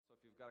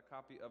got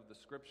a copy of the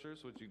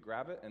scriptures, would you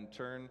grab it and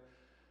turn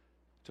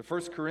to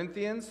 1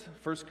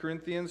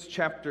 Corinthians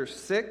chapter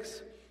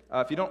 6.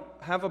 If you don't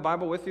have a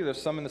Bible with you,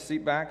 there's some in the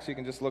seat back, so you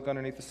can just look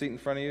underneath the seat in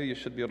front of you. You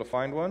should be able to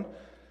find one.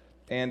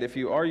 And if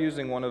you are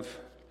using one of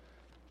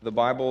the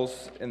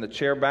Bibles in the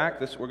chair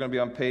back, we're going to be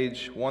on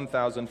page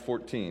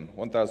 1014.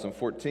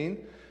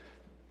 1014.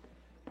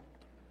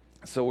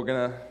 So we're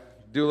going to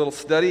do a little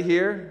study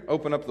here,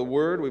 open up the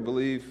Word. We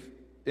believe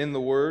in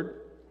the Word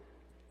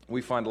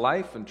we find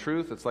life and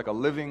truth. It's like a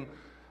living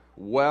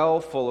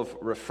well full of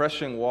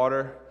refreshing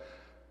water.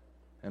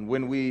 And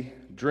when we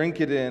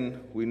drink it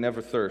in, we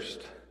never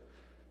thirst.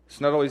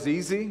 It's not always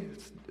easy.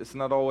 It's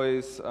not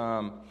always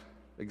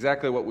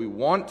exactly what we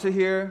want to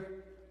hear,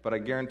 but I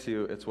guarantee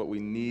you it's what we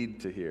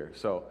need to hear.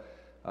 So,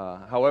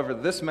 however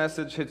this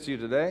message hits you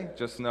today,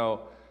 just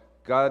know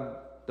God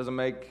doesn't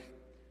make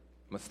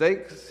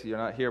mistakes. You're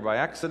not here by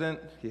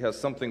accident. He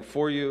has something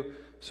for you.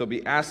 So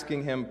be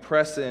asking Him,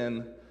 press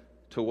in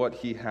to what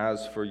He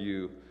has for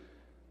you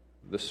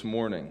this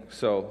morning.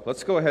 So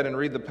let's go ahead and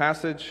read the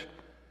passage.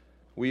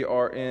 We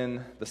are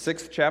in the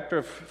 6th chapter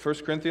of 1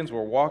 Corinthians.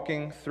 We're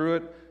walking through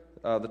it.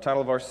 The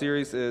title of our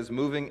series is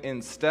Moving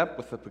in Step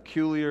with the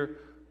Peculiar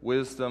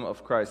Wisdom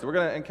of Christ. We're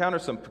going to encounter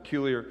some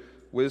peculiar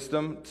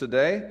wisdom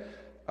today,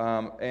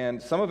 and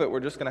some of it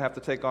we're just going to have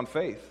to take on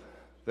faith.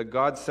 That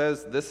God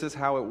says this is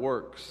how it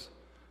works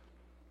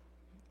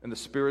in the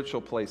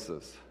spiritual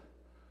places.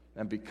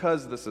 And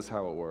because this is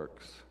how it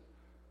works,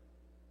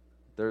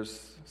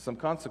 there's some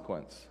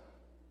consequence.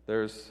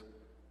 There's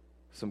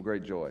some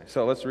great joy.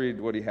 So let's read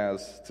what he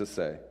has to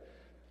say.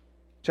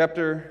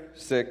 Chapter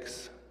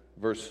 6,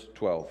 verse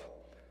 12.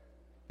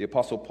 The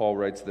Apostle Paul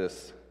writes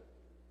this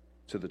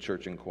to the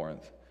church in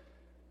Corinth.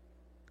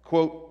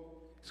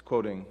 He's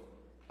quoting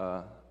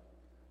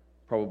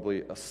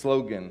probably a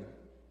slogan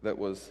that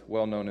was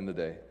well known in the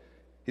day.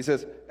 He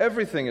says,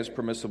 "Everything is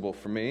permissible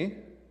for me,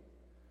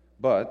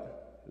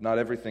 but not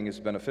everything is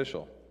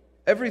beneficial.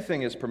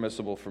 Everything is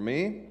permissible for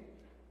me,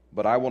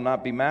 but I will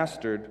not be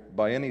mastered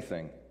by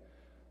anything.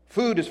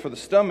 Food is for the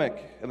stomach,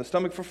 and the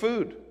stomach for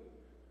food,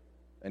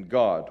 and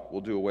God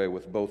will do away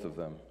with both of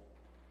them.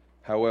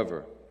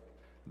 However,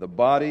 the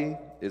body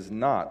is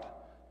not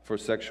for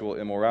sexual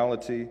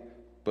immorality,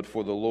 but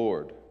for the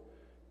Lord,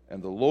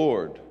 and the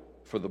Lord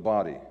for the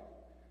body.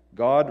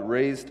 God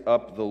raised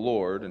up the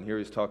Lord," and here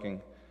he's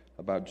talking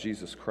about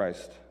Jesus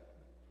Christ,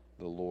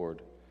 the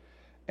Lord,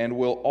 "and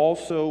will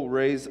also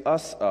raise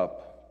us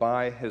up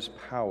by His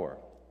power.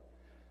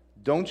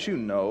 Don't you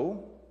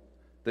know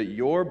that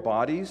your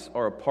bodies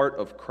are a part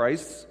of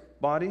Christ's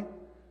body?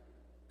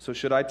 So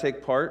should I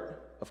take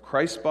part of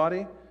Christ's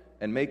body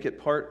and make it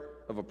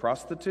part of a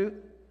prostitute?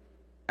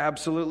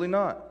 Absolutely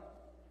not.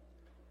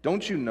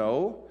 Don't you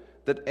know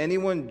that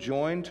anyone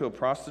joined to a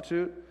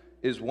prostitute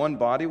is one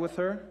body with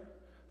her?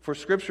 For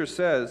Scripture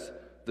says,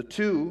 the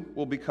two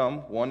will become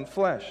one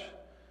flesh."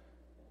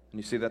 And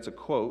you see that's a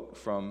quote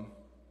from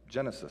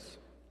Genesis.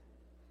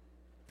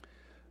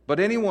 "But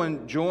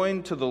anyone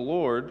joined to the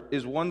Lord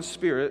is one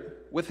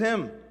spirit with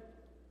Him.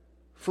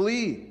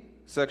 Flee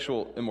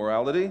sexual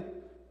immorality.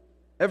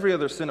 Every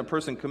other sin a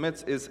person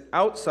commits is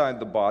outside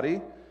the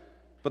body,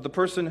 but the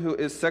person who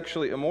is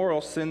sexually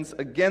immoral sins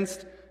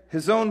against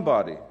his own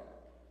body.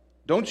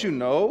 Don't you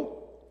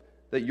know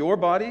that your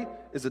body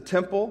is a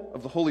temple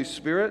of the Holy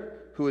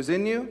Spirit who is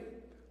in you,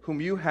 whom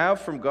you have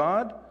from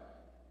God?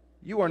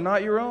 You are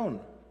not your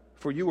own,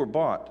 for you were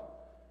bought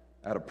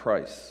at a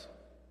price.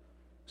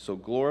 So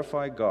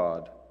glorify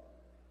God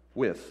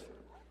with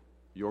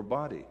your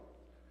body."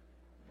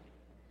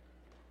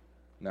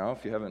 Now,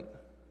 if you haven't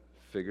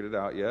figured it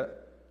out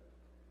yet,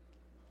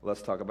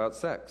 let's talk about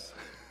sex.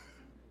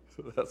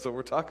 That's what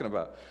we're talking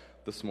about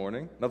this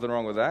morning. Nothing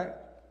wrong with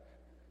that.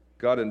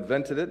 God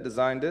invented it,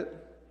 designed it,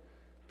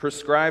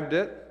 prescribed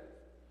it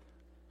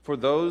for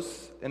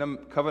those in a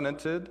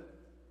covenanted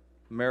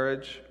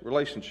marriage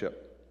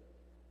relationship.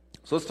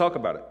 So let's talk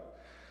about it.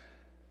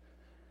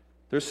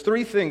 There's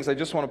 3 things I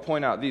just want to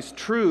point out. These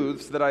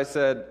truths that I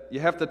said, you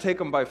have to take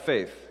them by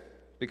faith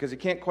because you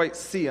can't quite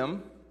see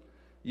them.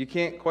 You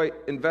can't quite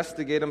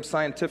investigate them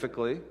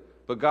scientifically,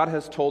 but God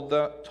has told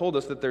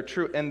us that they're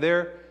true, and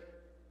they're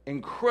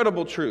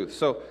incredible truths.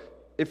 So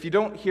if you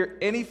don't hear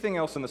anything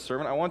else in the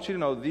sermon, I want you to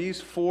know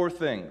these 4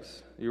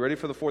 things. Are you ready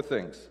for the 4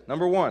 things?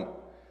 Number 1,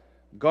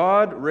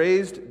 God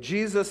raised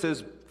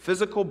Jesus'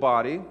 physical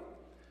body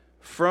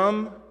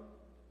from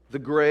the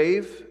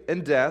grave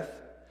and death,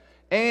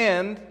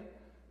 and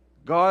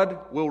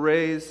God will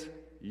raise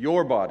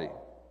your body,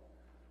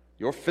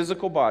 your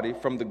physical body,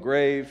 from the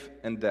grave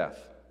and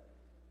death.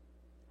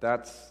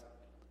 That's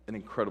an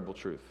incredible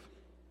truth.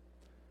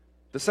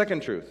 The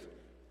second truth,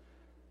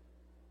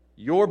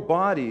 your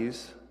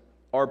bodies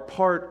are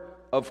part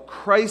of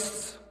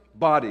Christ's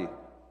body,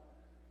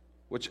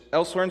 which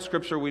elsewhere in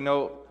Scripture we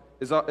know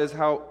is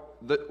how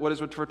what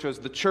is referred to as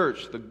the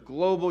church, the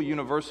global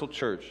universal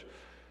church,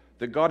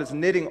 that God is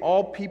knitting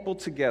all people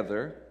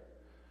together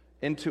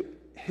into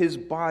His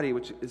body,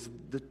 which is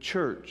the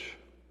church.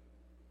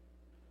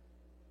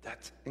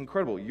 That's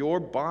incredible. Your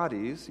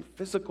bodies, your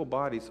physical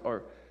bodies,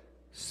 are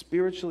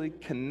spiritually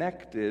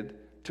connected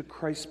to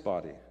Christ's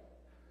body.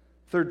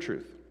 Third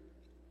truth.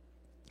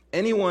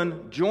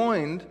 Anyone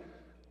joined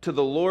to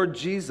the Lord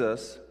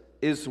Jesus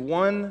is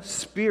one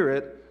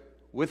spirit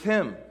with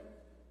him.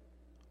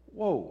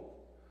 Whoa.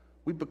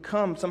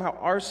 Somehow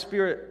our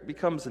spirit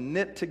becomes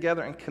knit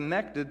together and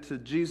connected to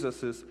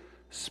Jesus'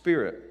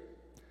 spirit.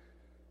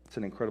 It's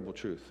an incredible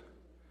truth.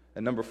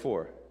 And number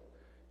 4,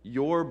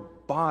 your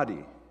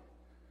body,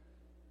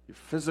 your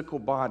physical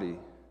body,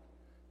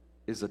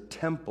 is a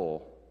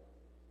temple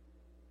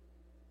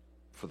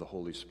for the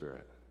Holy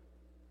Spirit.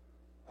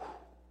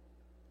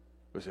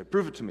 You say,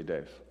 prove it to me,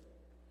 Dave.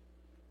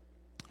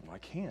 Well, I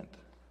can't.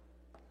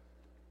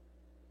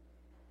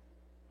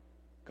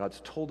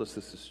 God's told us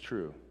this is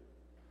true.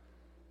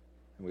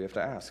 And we have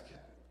to ask,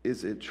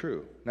 is it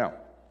true? Now,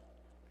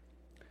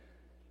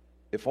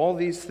 if all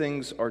these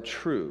things are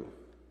true,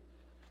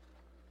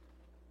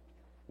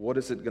 what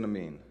is it going to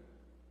mean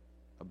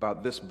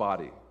about this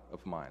body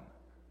of mine,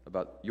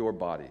 about your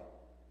body?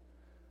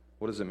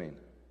 What does it mean?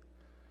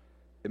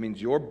 It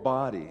means your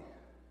body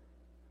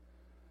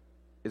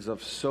is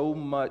of so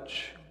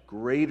much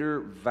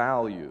greater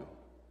value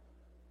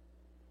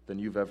than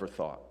you've ever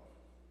thought.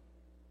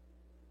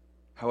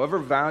 However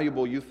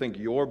valuable you think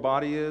your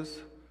body is,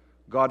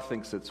 God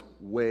thinks it's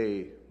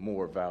way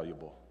more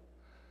valuable.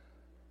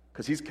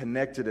 Because He's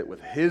connected it with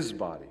His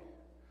body.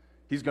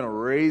 He's going to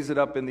raise it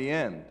up in the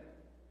end.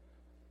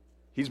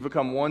 He's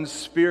become one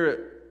spirit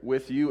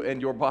with you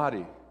and your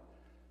body.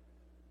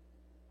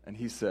 And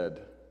He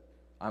said,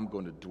 I'm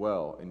going to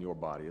dwell in your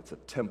body. It's a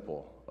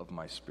temple of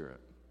my spirit.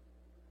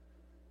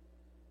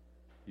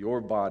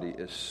 Your body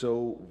is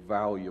so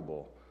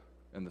valuable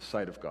in the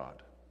sight of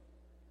God.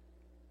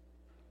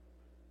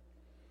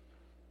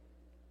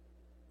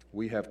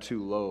 We have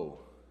too low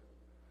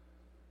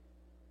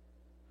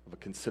of a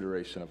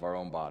consideration of our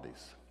own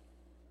bodies.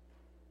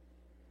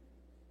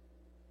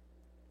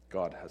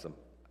 God has a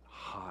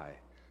high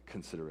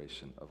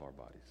consideration of our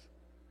bodies.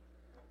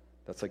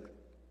 That's like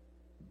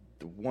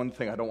the one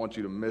thing I don't want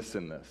you to miss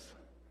in this,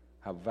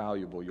 how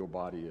valuable your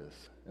body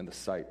is in the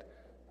sight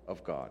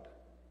of God.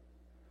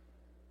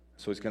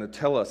 So He's going to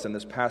tell us in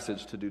this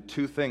passage to do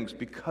 2 things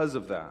because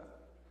of that.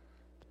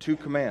 2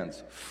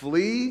 commands.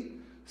 Flee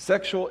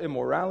sexual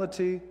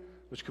immorality,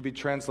 which could be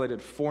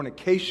translated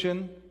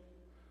fornication,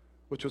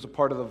 which was a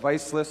part of the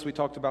vice list we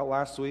talked about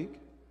last week.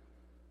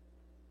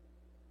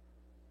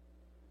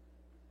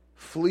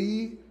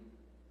 Flee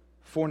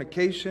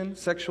fornication,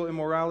 sexual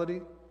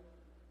immorality,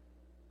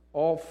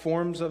 all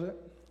forms of it,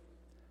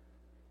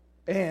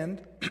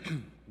 and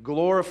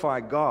glorify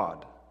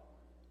God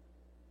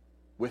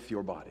with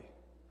your body.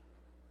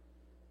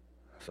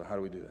 So how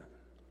do we do that?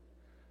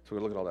 So we're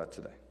going to look at all that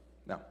today.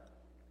 Now,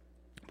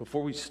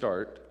 before we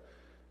start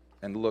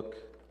and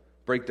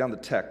break down the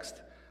text,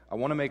 I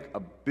want to make a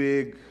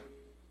big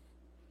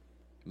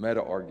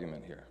meta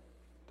argument here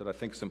that I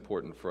think is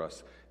important for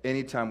us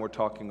anytime we're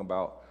talking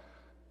about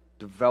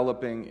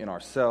developing in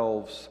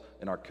ourselves,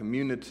 in our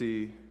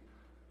community,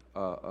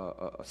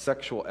 a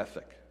sexual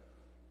ethic,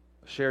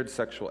 a shared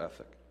sexual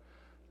ethic.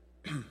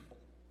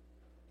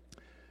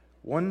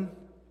 One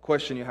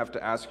question you have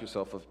to ask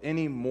yourself of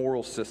any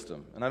moral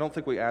system, and I don't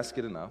think we ask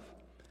it enough,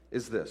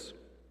 is this: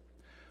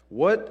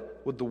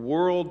 what would the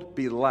world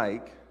be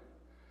like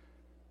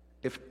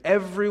if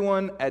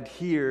everyone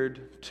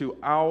adhered to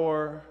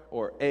our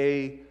or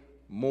a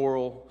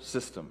moral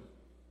system?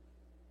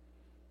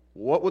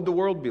 What would the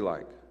world be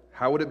like?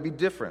 How would it be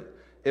different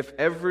if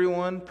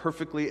everyone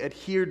perfectly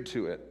adhered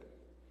to it?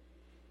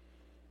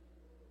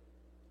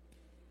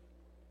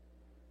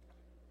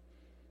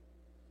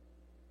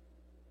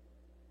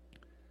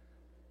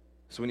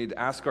 So we need to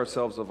ask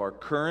ourselves of our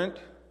current,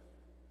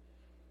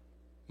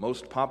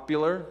 most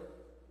popular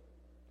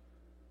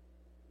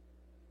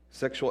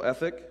sexual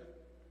ethic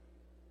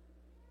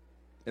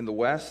in the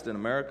West, in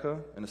America,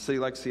 in a city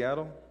like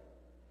Seattle.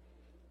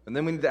 And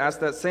then we need to ask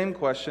that same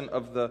question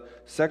of the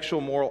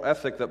sexual moral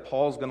ethic that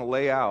Paul's going to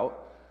lay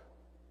out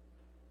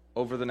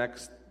over the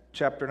next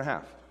chapter and a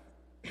half.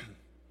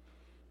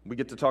 We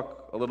get to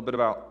talk a little bit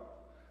about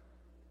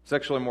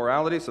sexual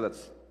immorality, so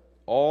that's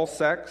all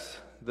sex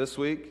this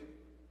week.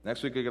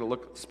 Next week we're going to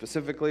look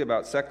specifically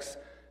about sex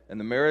and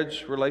the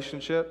marriage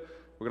relationship.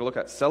 We're going to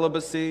look at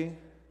celibacy.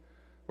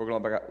 We're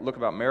going to look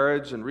about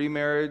marriage and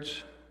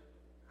remarriage,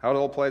 how it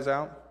all plays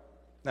out.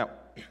 Now,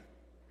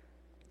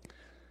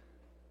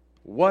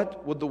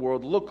 what would the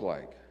world look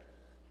like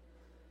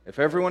if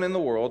everyone in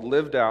the world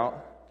lived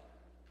out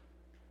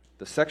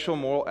the sexual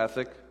moral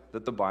ethic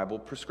that the Bible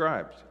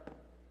prescribed?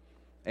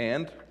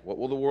 And what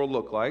will the world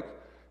look like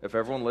if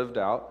everyone lived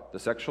out the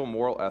sexual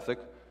moral ethic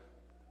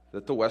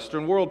that the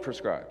Western world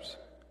prescribes?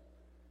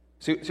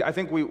 See, I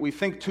think we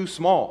think too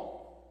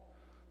small.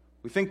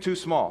 We think too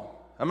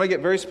small. I'm going to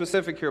get very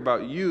specific here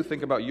about you,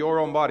 think about your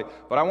own body,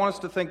 but I want us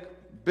to think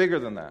bigger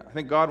than that. I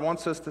think God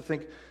wants us to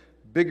think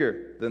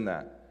bigger than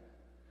that.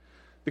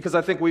 Because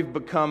I think we've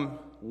become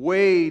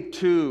way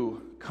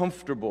too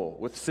comfortable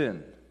with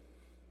sin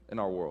in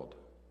our world.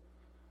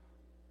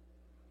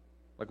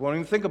 Like, we don't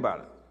even think about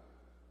it.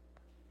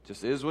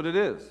 Just is what it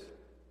is.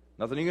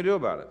 Nothing you can do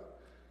about it.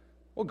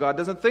 Well, God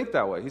doesn't think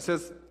that way. He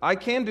says, I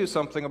can do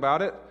something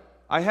about it.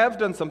 I have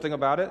done something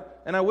about it,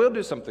 and I will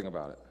do something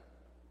about it.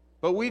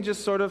 But we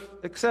just sort of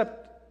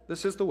accept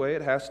this is the way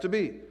it has to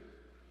be.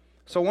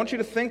 So I want you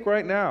to think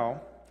right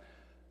now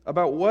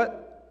about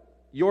what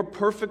your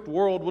perfect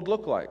world would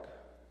look like.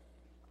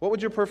 What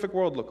would your perfect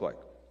world look like?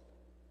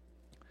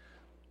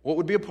 What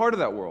would be a part of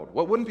that world?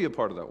 What wouldn't be a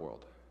part of that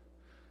world?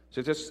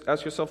 So just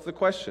ask yourself the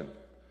question.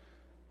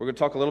 We're going to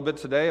talk a little bit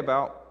today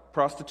about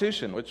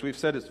prostitution, which we've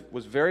said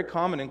was very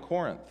common in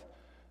Corinth.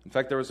 In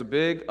fact, there was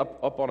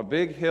up on a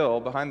big hill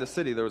behind the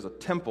city, there was a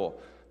temple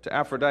to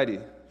Aphrodite,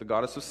 the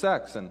goddess of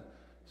sex. And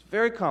it's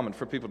very common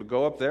for people to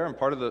go up there, and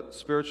part of the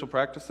spiritual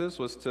practices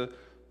was to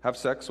have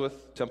sex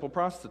with temple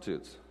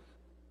prostitutes.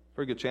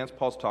 Very good chance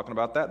Paul's talking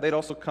about that. They'd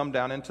also come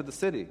down into the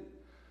city.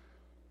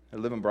 They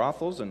live in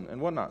brothels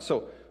and whatnot.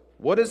 So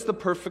what is the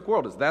perfect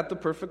world? Is that the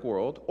perfect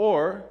world?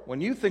 Or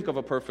when you think of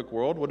a perfect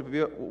world, would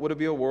it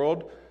be a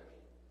world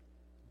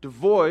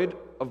devoid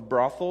of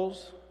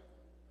brothels,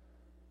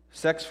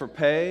 sex for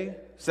pay,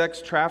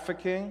 sex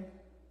trafficking,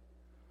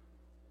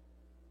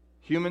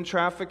 human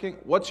trafficking?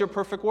 What's your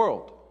perfect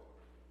world?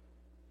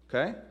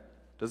 Okay?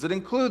 Does it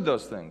include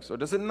those things or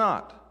does it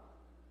not?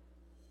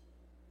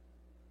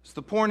 Is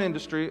the porn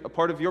industry a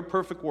part of your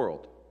perfect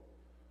world?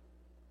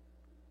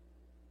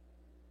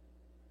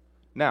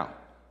 Now,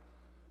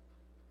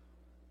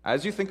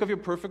 as you think of your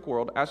perfect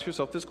world, ask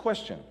yourself this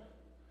question.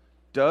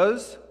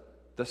 Does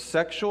the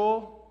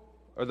sexual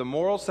or the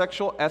moral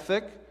sexual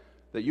ethic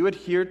that you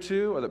adhere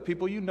to or that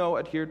people you know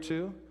adhere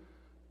to,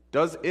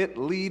 does it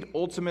lead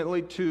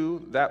ultimately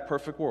to that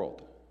perfect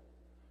world?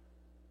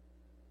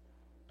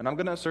 And I'm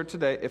going to assert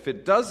today, if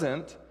it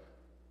doesn't,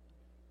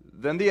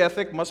 then the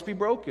ethic must be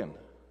broken.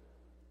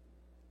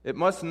 It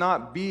must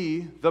not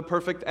be the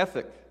perfect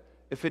ethic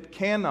if it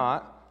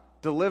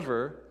cannot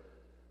deliver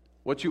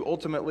what you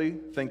ultimately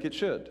think it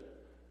should.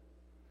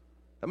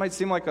 That might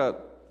seem like a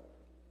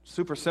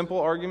super simple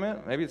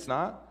argument. Maybe it's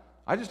not.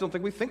 I just don't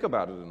think we think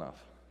about it enough.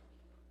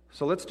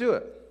 So let's do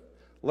it.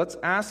 Let's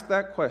ask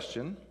that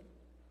question.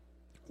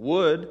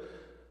 What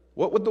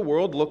would the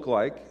world look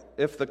like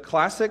if the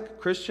classic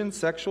Christian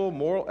sexual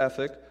moral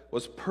ethic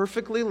was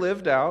perfectly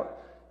lived out,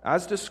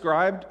 as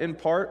described in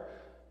part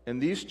in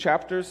these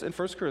chapters in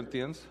 1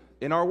 Corinthians,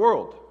 in our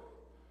world?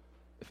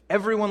 If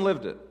everyone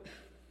lived it.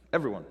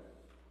 Everyone.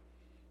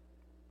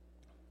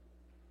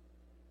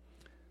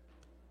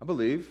 I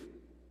believe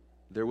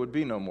there would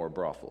be no more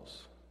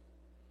brothels.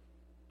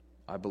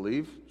 I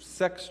believe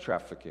sex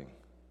trafficking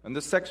and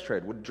the sex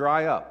trade would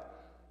dry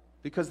up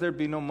because there'd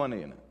be no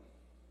money in it.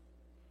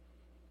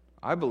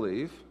 I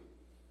believe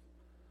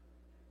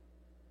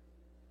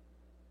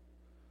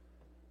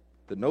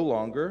that no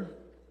longer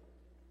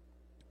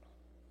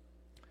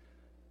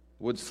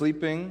would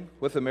sleeping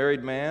with a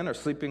married man or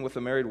sleeping with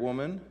a married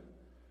woman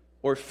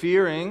or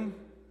fearing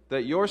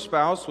that your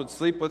spouse would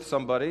sleep with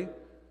somebody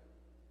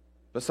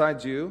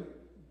besides you,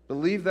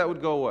 believe that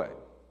would go away.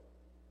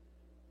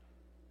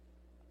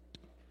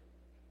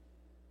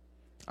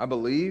 I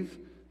believe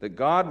that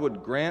God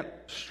would grant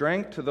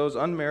strength to those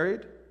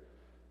unmarried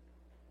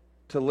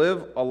to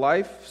live a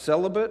life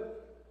celibate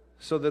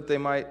so that they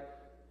might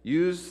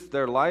use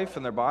their life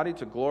and their body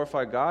to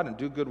glorify God and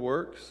do good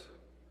works.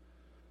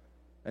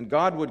 And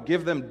God would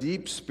give them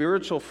deep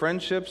spiritual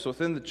friendships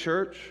within the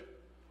church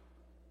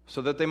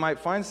so that they might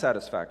find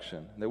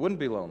satisfaction. They wouldn't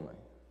be lonely.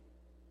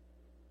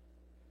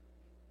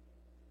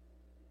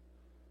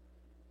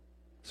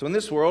 So in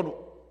this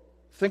world,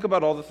 think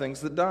about all the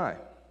things that die.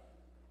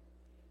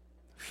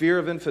 Fear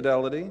of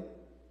infidelity,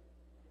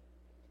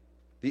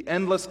 the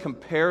endless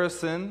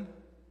comparison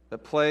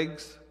that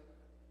plagues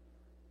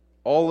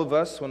all of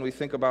us when we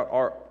think about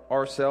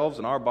ourselves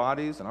and our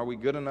bodies and are we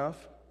good enough?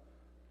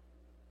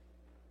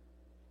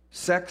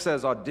 Sex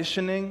as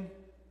auditioning,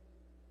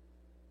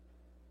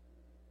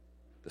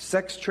 the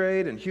sex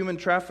trade and human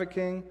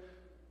trafficking,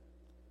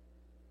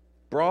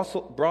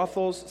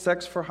 brothels,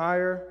 sex for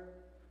hire,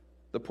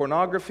 the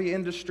pornography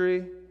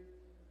industry,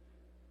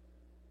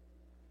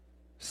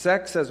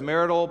 sex as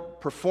marital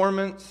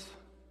performance.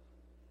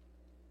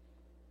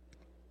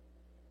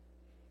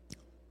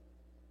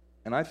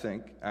 And I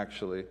think,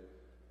 actually,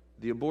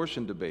 the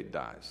abortion debate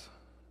dies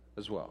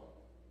as well.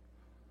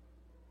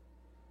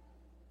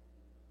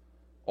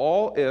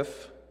 All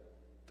if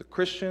the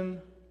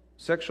Christian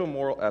sexual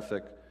moral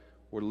ethic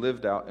were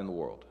lived out in the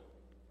world.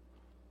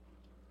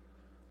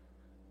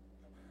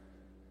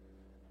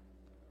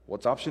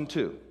 What's option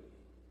 2?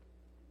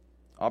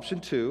 Option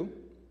 2,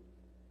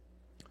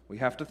 we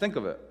have to think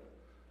of it.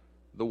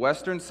 The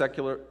Western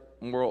secular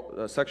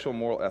sexual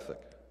moral ethic.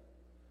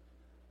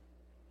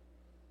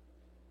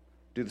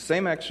 Do the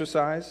same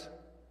exercise.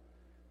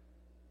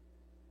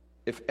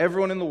 If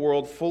everyone in the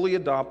world fully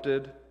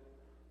adopted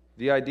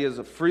the ideas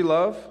of free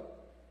love,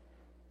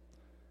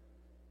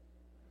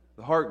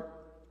 the heart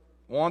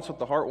wants what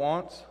the heart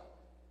wants,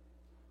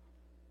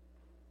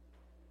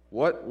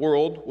 what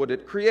world would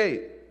it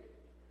create?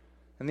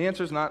 And the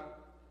answer is not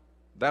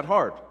that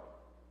hard.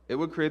 It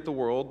would create the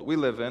world we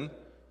live in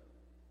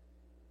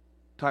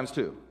Times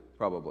 2,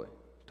 probably.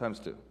 Times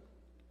 2.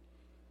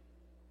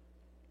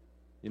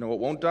 You know what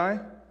won't die?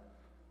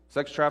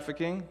 Sex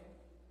trafficking,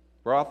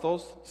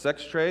 brothels,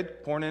 sex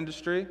trade, porn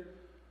industry,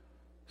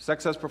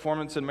 sex as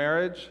performance in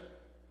marriage,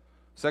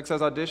 sex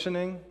as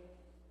auditioning,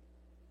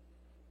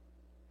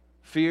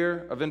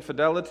 fear of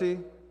infidelity,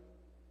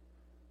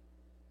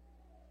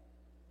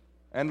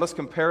 endless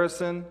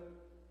comparison.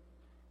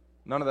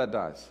 None of that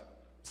dies.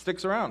 It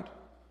sticks around.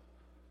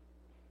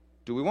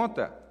 Do we want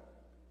that?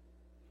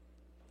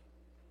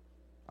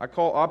 I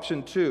call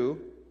option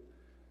 2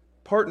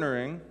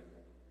 partnering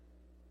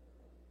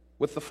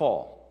with the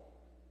fall.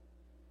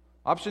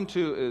 Option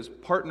 2 is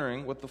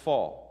partnering with the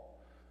fall.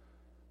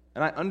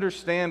 And I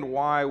understand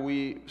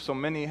why so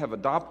many have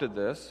adopted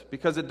this,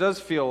 because it does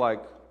feel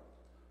like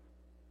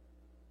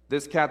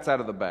this cat's out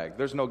of the bag.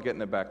 There's no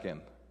getting it back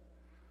in.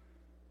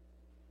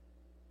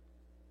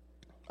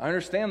 I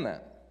understand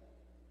that.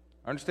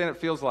 I understand it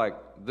feels like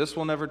this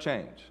will never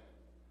change.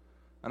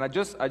 And I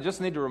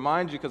just need to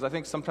remind you, because I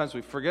think sometimes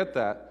we forget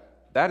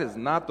that is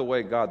not the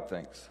way God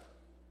thinks.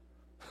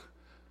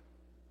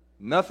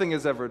 Nothing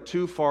is ever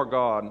too far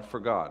gone for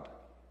God.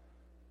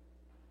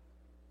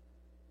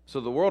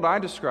 So the world I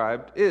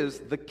described is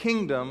the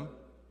kingdom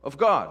of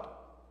God,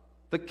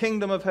 the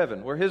kingdom of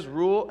heaven, where His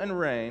rule and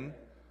reign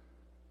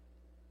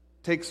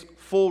takes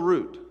full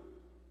root.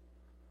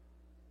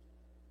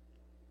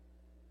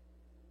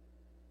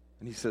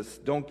 And He says,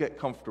 don't get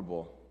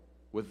comfortable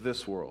with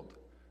this world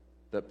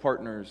that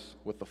partners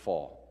with the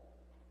fall.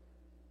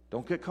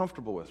 Don't get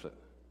comfortable with it,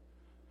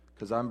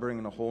 because I'm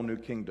bringing a whole new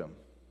kingdom,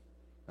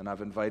 and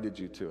I've invited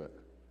you to it.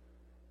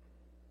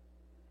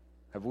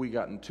 Have we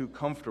gotten too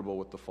comfortable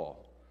with the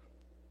fall?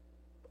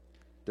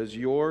 Does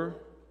your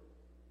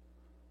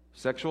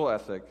sexual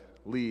ethic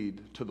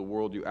lead to the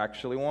world you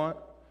actually want,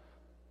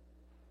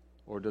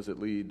 or does it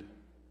lead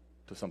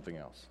to something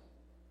else?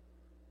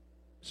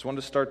 Just wanted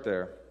to start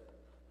there,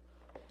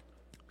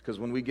 because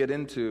when we get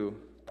into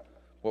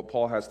what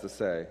Paul has to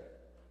say,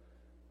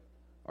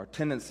 our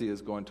tendency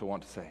is going to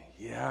want to say,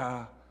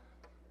 yeah,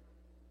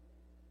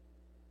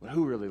 but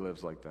who really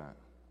lives like that?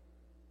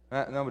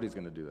 Nobody's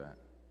going to do that.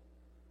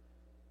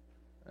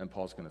 And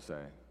Paul's going to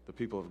say, the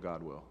people of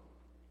God will.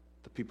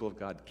 The people of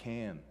God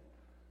can,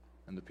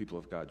 and the people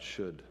of God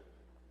should.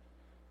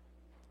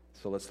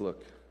 So let's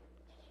look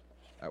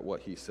at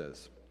what he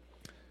says.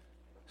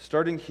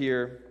 Starting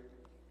here,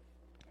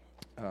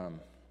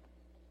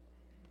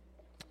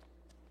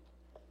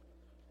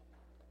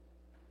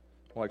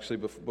 well, actually,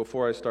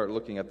 before I start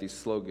looking at these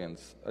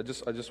slogans, I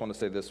just want to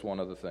say this one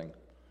other thing.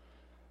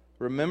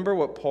 Remember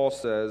what Paul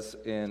said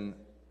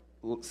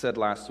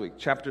last week,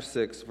 chapter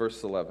 6,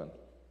 verse 11.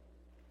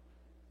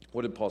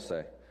 What did Paul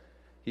say?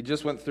 He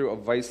just went through a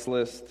vice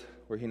list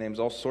where he names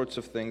all sorts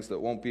of things that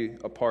won't be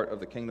a part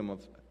of the kingdom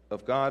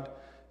of God.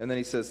 And then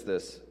he says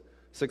this,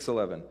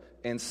 6:11.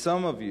 And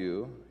some of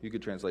you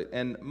could translate,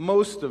 and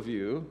most of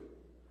you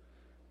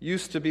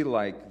used to be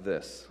like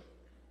this.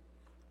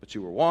 But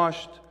you were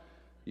washed,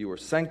 you were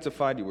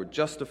sanctified, you were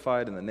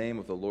justified in the name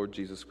of the Lord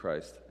Jesus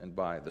Christ and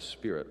by the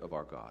Spirit of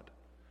our God.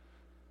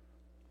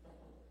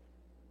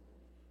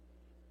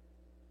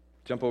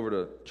 Jump over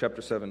to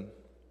chapter 7,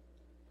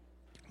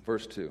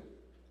 verse 2.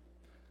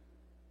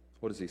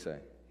 What does he say?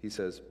 He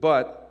says,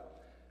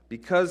 but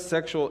because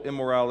sexual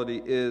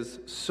immorality is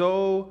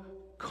so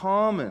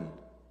common,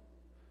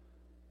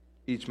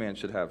 each man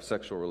should have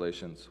sexual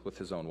relations with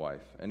his own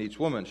wife, and each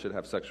woman should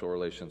have sexual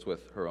relations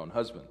with her own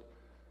husband.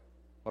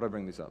 Why do I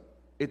bring these up?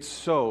 It's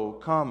so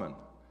common.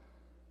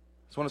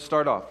 Just want to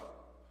start off.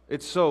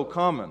 It's so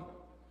common.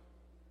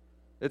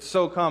 It's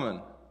so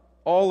common.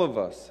 All of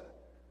us,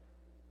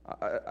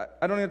 I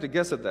don't even have to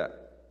guess at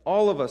that.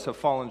 All of us have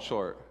fallen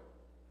short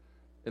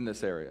in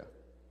this area.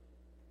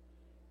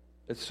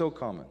 It's so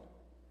common.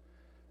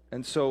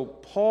 And so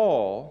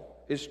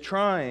Paul is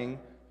trying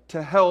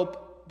to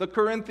help the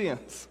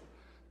Corinthians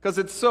because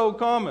it's so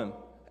common.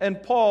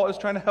 And Paul is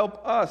trying to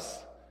help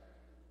us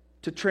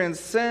to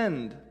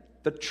transcend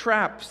the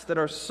traps that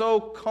are so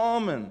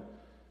common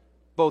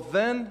both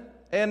then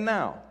and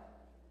now.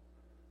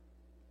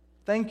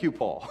 Thank you,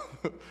 Paul.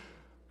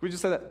 We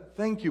just said that.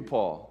 Thank you,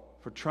 Paul,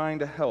 for trying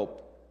to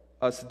help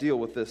us deal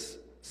with this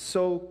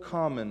so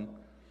common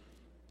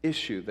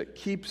issue that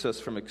keeps us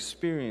from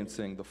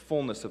experiencing the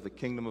fullness of the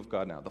kingdom of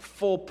God now, the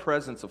full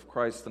presence of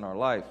Christ in our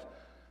life,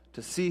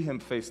 to see Him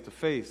face to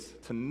face,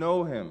 to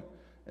know Him,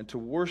 and to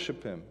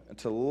worship Him, and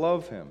to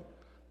love Him.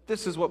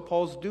 This is what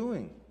Paul's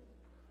doing.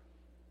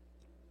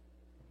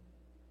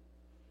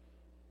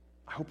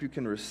 I hope you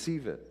can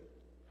receive it,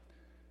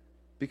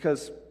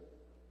 because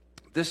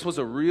this was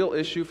a real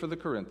issue for the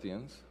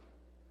Corinthians,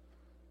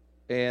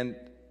 and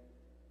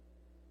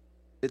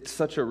it's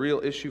such a real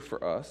issue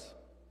for us.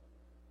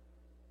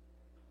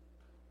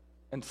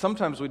 And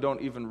sometimes we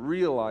don't even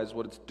realize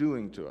what it's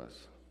doing to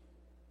us.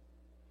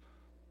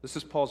 This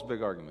is Paul's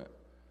big argument.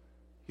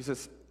 He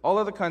says, all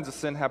other kinds of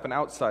sin happen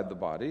outside the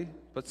body,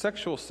 but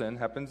sexual sin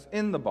happens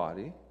in the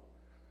body,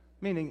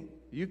 meaning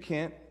you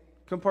can't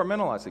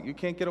compartmentalize it. You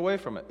can't get away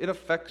from it. It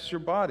affects your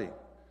body.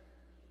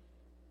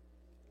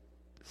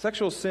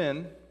 Sexual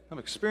sin, I've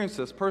experienced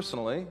this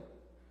personally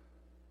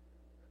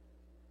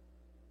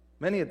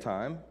many a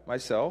time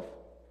myself.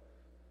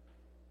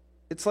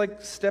 It's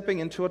like stepping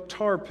into a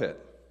tar pit.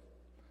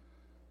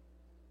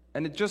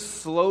 And it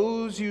just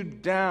slows you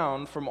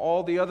down from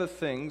all the other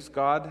things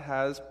God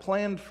has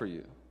planned for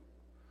you.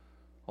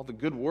 All the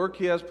good work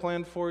He has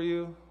planned for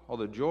you, all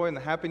the joy and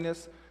the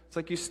happiness. It's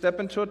like you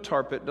step into a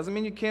tar pit. Doesn't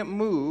mean you can't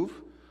move.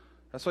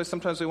 That's why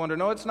sometimes we wonder,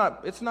 no, it's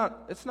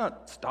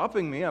not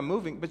stopping me, I'm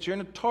moving, but you're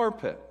in a tar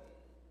pit.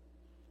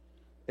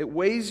 It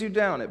weighs you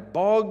down, it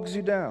bogs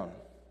you down.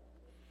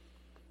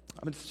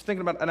 I've been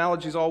thinking about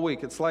analogies all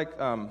week. It's like,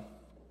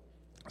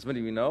 as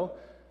many of you know,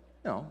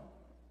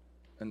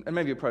 and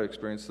maybe you've probably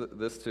experienced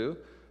this too.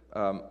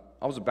 I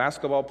was a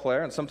basketball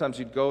player, and sometimes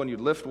you'd go and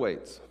you'd lift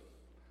weights.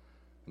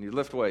 And you'd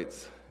lift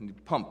weights, and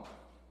you'd pump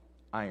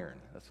iron.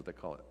 That's what they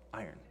call it,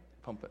 iron.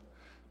 Pump it.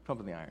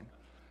 Pumping the iron.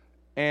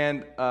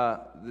 And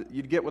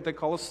you'd get what they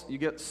call you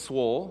get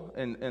swole,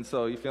 and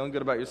so you're feeling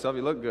good about yourself,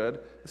 you look good.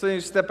 So then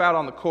you step out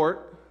on the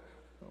court,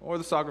 or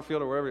the soccer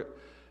field, or wherever,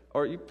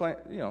 or you play,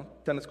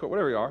 tennis court,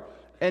 whatever you are,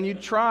 and you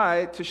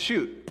try to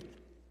shoot.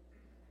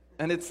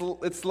 And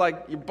it's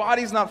like your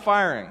body's not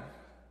firing.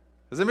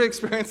 Has anybody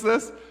experienced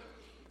this?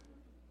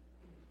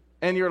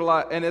 And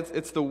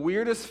it's the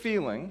weirdest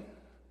feeling,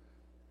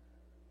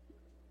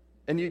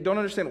 and you don't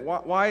understand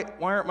why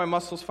aren't my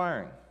muscles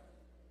firing?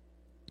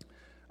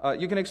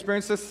 You can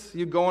experience this.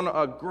 You go on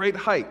a great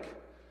hike.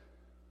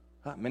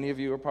 Many of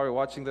you are probably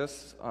watching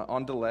this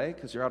on delay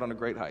because you're out on a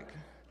great hike.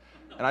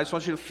 And I just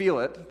want you to feel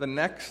it. The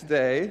next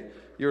day,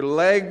 your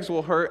legs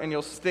will hurt and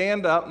you'll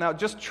stand up. Now,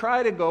 just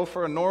try to go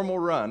for a normal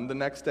run the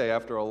next day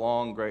after a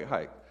long, great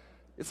hike.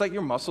 It's like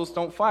your muscles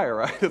don't fire,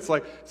 right? It's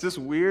this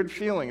weird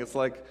feeling. It's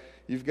like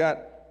you've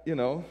got,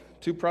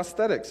 two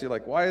prosthetics. You're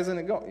like, why isn't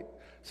it going?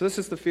 So this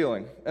is the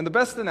feeling. And the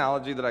best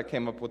analogy that I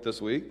came up with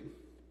this week,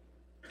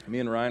 me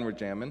and Ryan were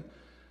jamming,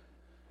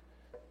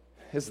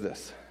 is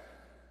this.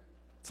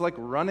 It's like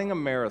running a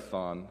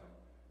marathon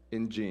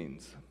in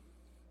jeans.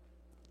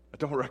 I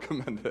don't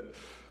recommend it.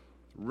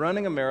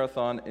 Running a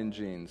marathon in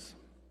jeans.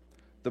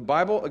 The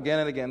Bible again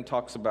and again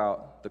talks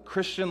about the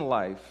Christian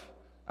life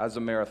as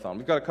a marathon.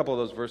 We've got a couple of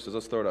those verses.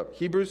 Let's throw it up.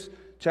 Hebrews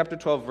chapter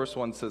 12, verse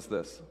 1 says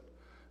this.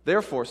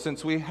 Therefore,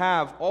 since we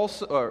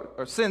also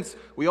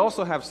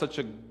have such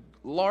a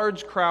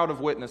large crowd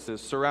of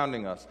witnesses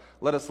surrounding us,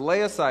 let us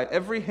lay aside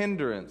every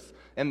hindrance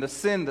and the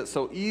sin that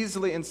so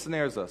easily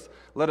ensnares us.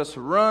 Let us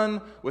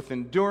run with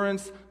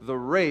endurance the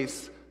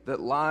race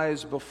that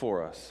lies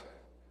before us.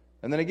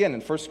 And then again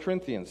in 1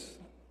 Corinthians,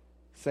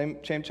 same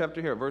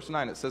chapter here, verse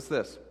 9, it says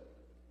this.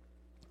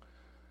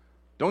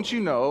 Don't you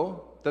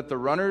know that the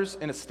runners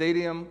in a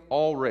stadium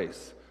all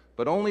race,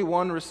 but only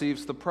one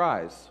receives the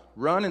prize?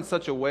 Run in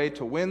such a way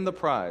to win the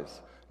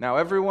prize. Now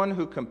everyone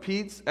who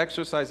competes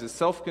exercises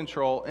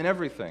self-control in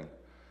everything.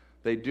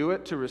 They do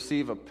it to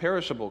receive a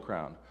perishable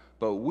crown,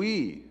 but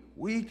we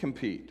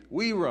compete,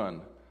 we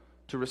run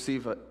to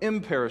receive an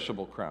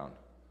imperishable crown.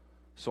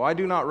 So I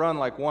do not run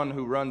like one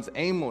who runs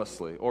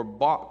aimlessly or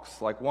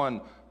box like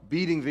one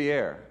beating the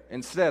air.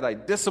 Instead, I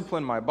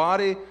discipline my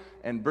body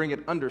and bring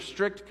it under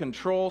strict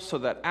control so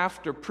that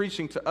after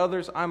preaching to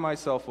others, I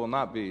myself will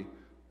not be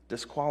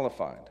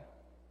disqualified.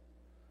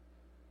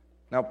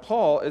 Now,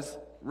 Paul is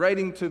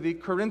writing to the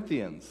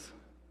Corinthians.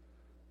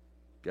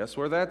 Guess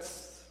where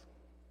that's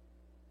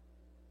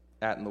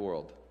at in the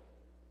world?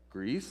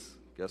 Greece.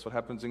 Guess what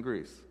happens in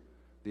Greece?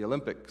 The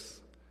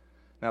Olympics.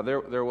 Now,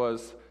 there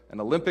was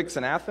an Olympics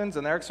in Athens,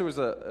 and there actually was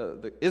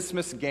the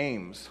Isthmus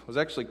Games. It was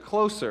actually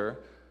closer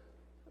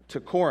to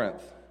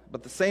Corinth,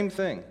 but the same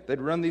thing. They'd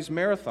run these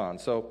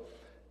marathons. So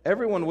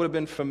everyone would have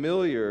been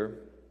familiar,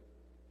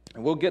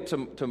 and we'll get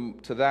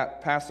to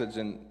that passage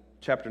in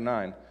chapter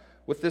 9,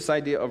 with this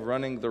idea of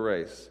running the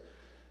race.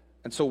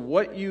 And so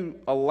what you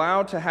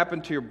allow to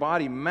happen to your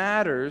body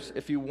matters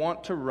if you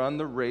want to run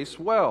the race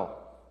well.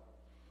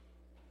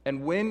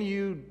 And when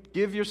you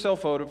give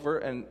yourself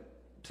over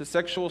to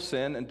sexual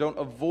sin and don't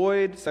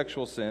avoid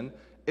sexual sin,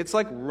 it's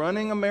like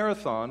running a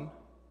marathon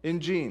in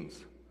jeans.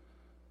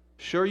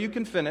 Sure, you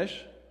can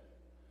finish.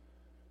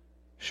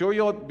 Sure,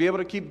 you'll be able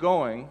to keep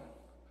going,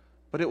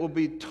 but it will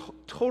be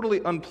totally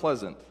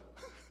unpleasant.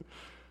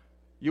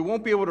 You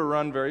won't be able to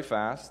run very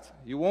fast.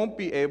 You won't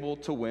be able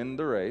to win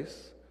the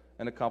race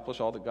and accomplish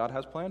all that God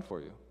has planned for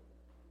you.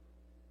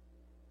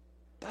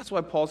 That's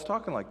why Paul's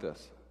talking like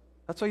this.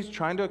 That's why he's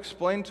trying to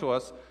explain to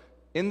us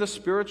in the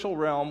spiritual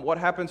realm what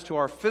happens to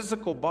our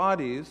physical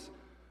bodies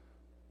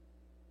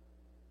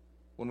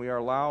when we are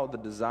allowed the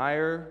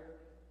desire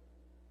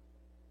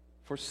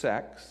for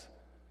sex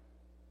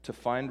to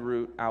find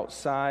root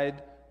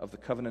outside of the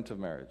covenant of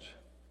marriage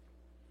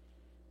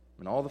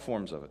in all the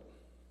forms of it.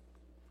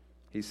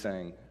 He's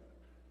saying,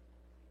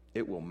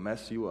 it will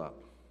mess you up,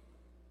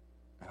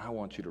 and I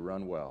want you to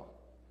run well.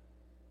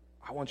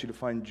 I want you to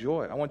find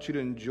joy. I want you to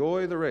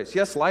enjoy the race.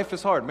 Yes, life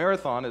is hard.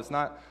 Marathon is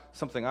not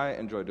something I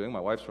enjoy doing.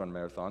 My wife's run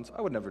marathons.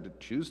 I would never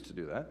choose to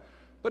do that,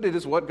 but it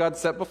is what God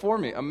set before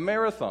me, a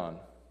marathon,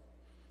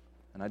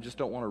 and I just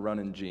don't want to run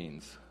in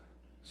jeans.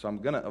 So I'm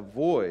going to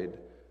avoid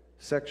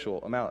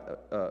sexual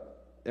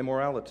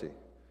immorality.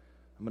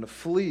 I'm going to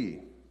flee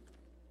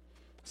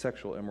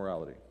sexual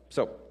immorality.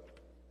 So,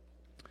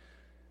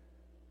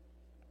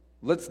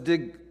 let's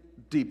dig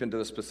deep into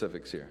the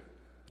specifics here.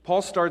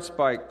 Paul starts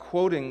by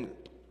quoting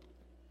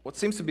what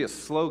seems to be a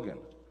slogan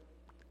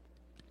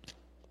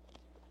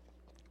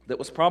that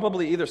was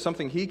probably either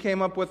something he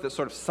came up with that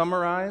sort of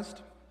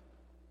summarized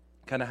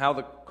kind of how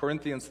the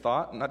Corinthians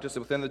thought, not just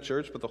within the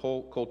church, but the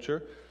whole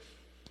culture,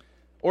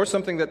 or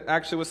something that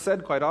actually was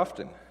said quite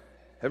often.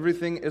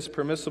 Everything is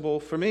permissible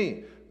for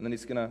me. And then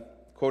he's going to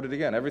quote it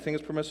again. Everything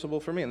is permissible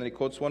for me. And then he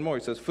quotes one more.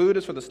 He says, food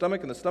is for the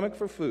stomach and the stomach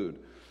for food.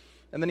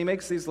 And then he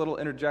makes these little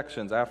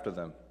interjections after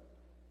them.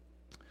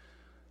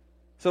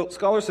 So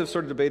scholars have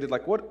sort of debated,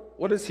 like,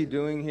 what is he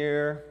doing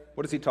here?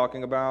 What is he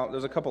talking about?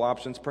 There's a couple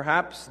options.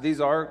 Perhaps these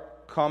are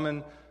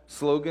common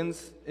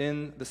slogans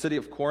in the city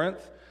of Corinth.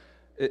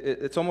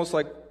 It's almost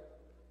like,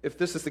 if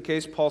this is the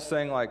case, Paul's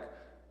saying, like,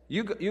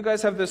 you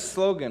guys have this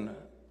slogan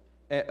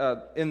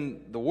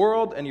in the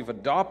world, and you've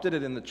adopted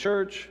it in the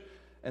church,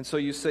 and so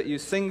you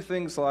sing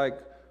things like,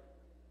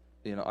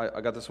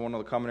 I got this in one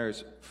of the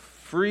commentaries,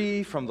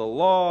 free from the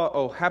law,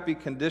 oh happy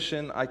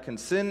condition, I can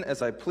sin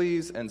as I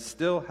please and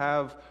still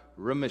have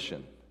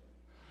remission.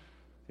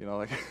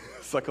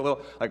 It's like a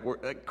little,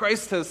 like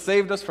Christ has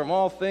saved us from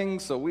all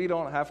things, so we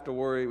don't have to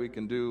worry, we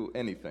can do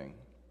anything.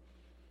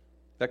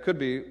 That could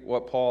be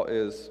what Paul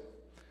is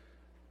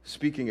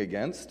speaking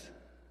against.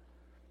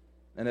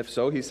 And if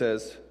so, he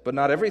says, but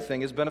not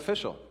everything is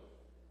beneficial.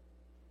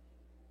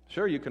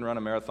 Sure, you can run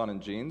a marathon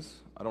in jeans.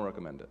 I don't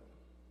recommend it.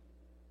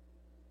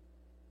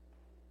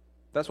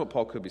 That's what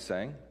Paul could be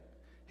saying.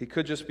 He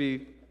could just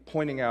be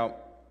pointing out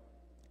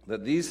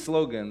that these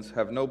slogans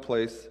have no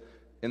place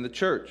in the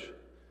church,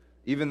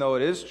 even though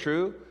it is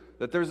true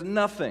that there's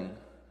nothing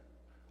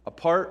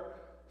apart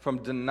from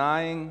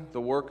denying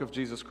the work of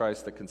Jesus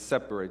Christ that can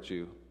separate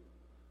you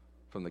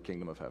from the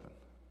kingdom of heaven.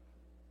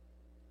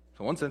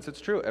 So in one sense,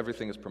 it's true.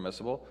 Everything is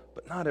permissible,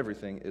 but not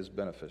everything is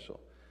beneficial.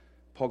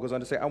 Paul goes on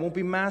to say, I won't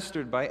be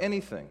mastered by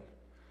anything.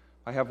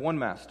 I have one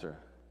master.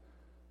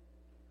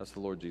 That's the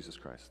Lord Jesus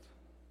Christ.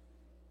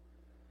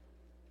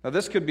 Now,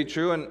 this could be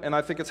true, and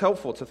I think it's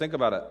helpful to think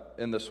about it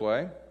in this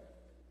way,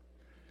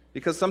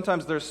 because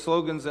sometimes there's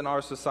slogans in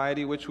our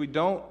society which we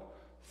don't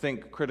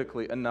think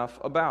critically enough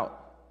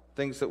about,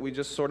 things that we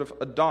just sort of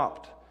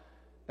adopt.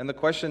 And the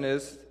question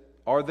is,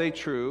 are they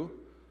true?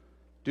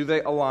 Do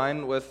they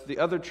align with the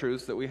other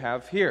truths that we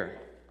have here?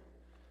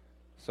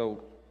 So,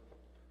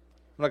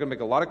 I'm not going to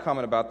make a lot of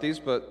comment about these,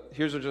 but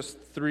here's just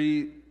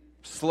 3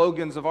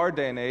 slogans of our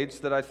day and age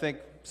that I think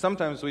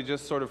sometimes we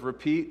just sort of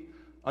repeat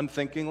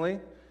unthinkingly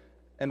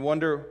and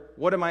wonder,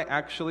 what am I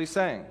actually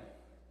saying?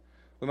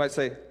 We might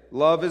say,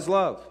 love is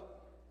love.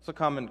 It's a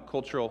common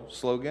cultural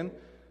slogan.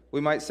 We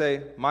might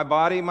say, my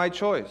body, my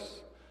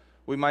choice.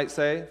 We might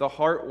say, the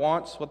heart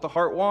wants what the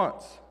heart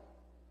wants.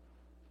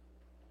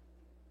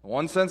 In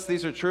one sense,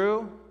 these are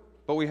true,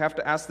 but we have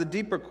to ask the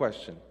deeper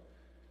question.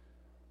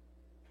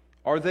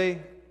 Are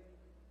they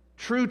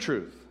true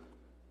truth?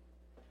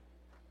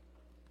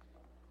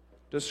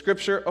 Does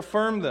Scripture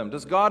affirm them?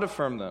 Does God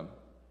affirm them?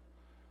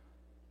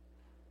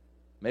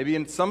 Maybe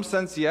in some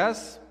sense,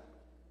 yes,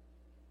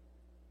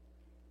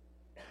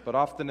 but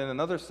often in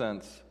another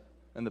sense,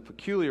 in the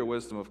peculiar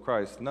wisdom of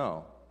Christ,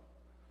 no.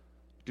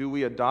 Do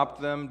we adopt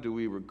them? Do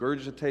we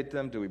regurgitate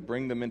them? Do we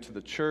bring them into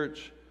the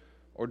church?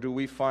 Or do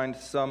we find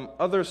some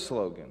other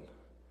slogan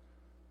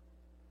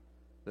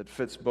that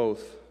fits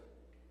both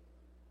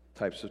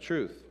types of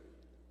truth?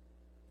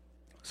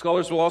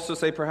 Scholars will also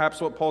say perhaps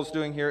what Paul's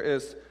doing here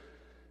is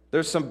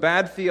there's some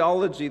bad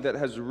theology that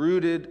has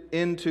rooted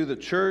into the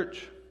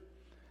church,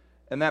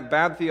 and that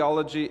bad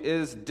theology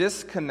is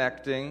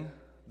disconnecting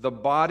the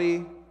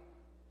body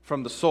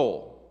from the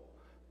soul.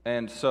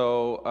 And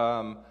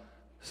so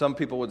some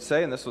people would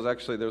say, and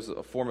there's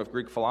a form of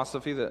Greek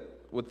philosophy that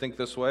would think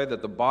this way,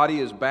 that the body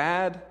is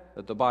bad,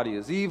 that the body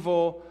is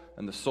evil,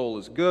 and the soul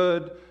is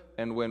good,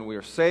 and when we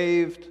are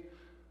saved,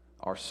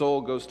 our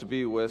soul goes to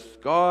be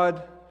with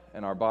God,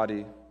 and our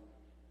body,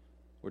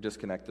 we're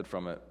disconnected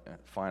from it. And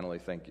finally,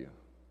 thank you.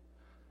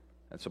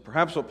 And so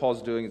perhaps what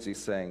Paul's doing is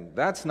he's saying,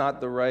 that's not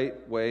the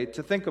right way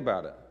to think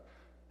about it.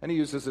 And he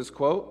uses this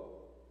quote.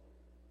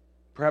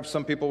 Perhaps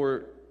some people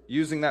were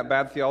using that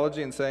bad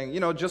theology and saying,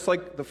 just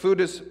like the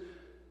food is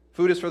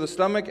for the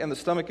stomach and the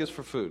stomach is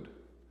for food.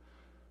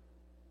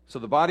 So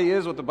the body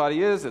is what the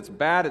body is. It's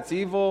bad, it's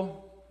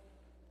evil.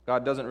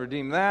 God doesn't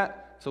redeem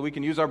that, so we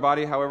can use our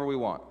body however we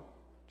want.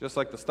 Just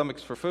like the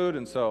stomach's for food,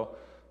 and so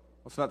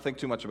let's not think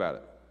too much about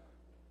it.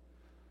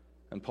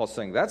 And Paul's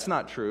saying, that's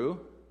not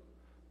true.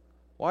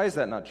 Why is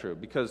that not true?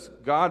 Because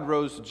God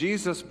rose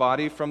Jesus'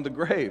 body from the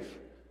grave,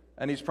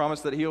 and he's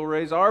promised that he'll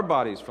raise our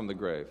bodies from the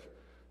grave.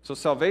 So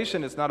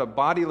salvation is not a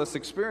bodiless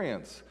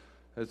experience.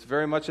 It's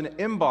very much an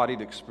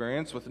embodied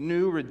experience with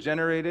new,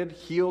 regenerated,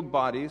 healed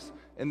bodies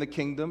in the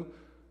kingdom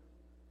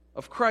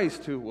of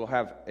Christ, who will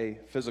have a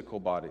physical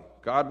body.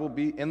 God will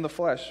be in the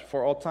flesh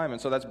for all time, and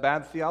so that's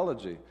bad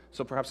theology.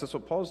 So perhaps that's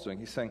what Paul's doing.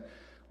 He's saying,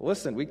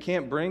 listen, we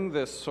can't bring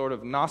this sort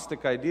of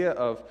Gnostic idea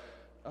of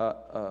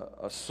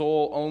a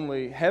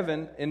soul-only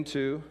heaven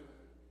into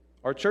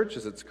our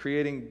churches. It's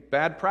creating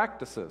bad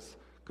practices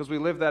because we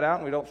live that out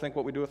and we don't think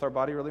what we do with our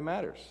body really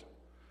matters.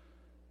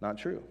 Not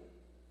true.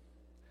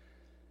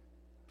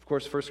 Of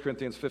course, 1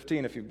 Corinthians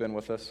 15, if you've been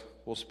with us,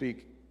 will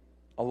speak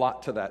a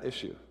lot to that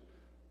issue.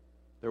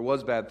 There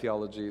was bad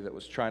theology that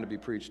was trying to be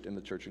preached in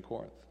the church in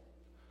Corinth.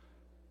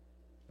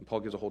 And Paul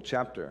gives a whole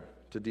chapter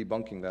to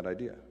debunking that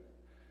idea.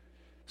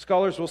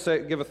 Scholars will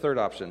give a third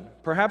option.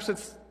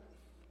 Perhaps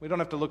we don't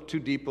have to look too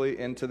deeply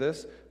into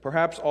this.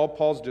 Perhaps all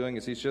Paul's doing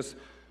is he's just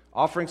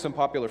offering some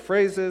popular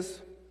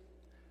phrases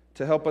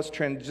to help us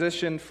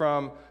transition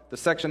from the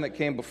section that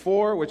came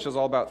before, which is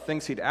all about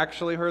things he'd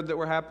actually heard that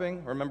were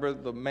happening. Remember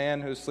the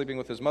man who's sleeping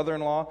with his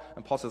mother-in-law?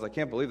 And Paul says, I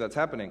can't believe that's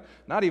happening.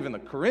 Not even the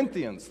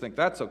Corinthians think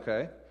that's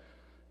okay.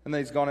 And then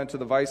he's gone into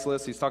the vice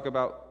list. He's talking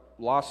about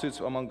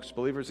lawsuits amongst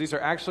believers. These are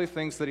actually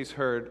things that he's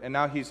heard. And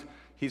now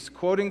he's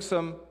quoting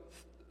some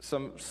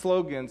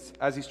slogans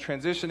as he's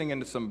transitioning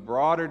into some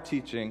broader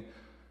teaching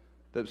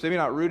that's maybe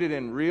not rooted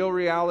in real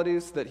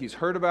realities that he's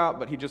heard about,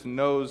 but he just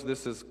knows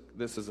this is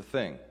a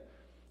thing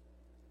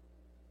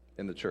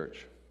in the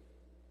church.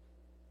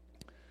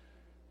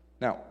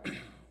 Now,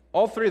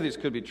 all three of these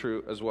could be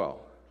true as well.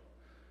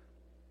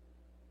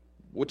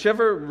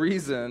 Whichever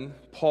reason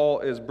Paul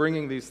is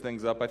bringing these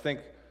things up, I think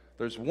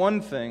there's one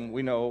thing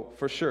we know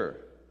for sure.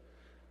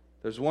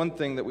 There's one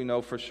thing that we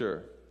know for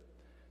sure.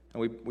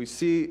 And we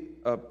see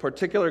a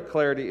particular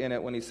clarity in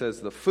it when he says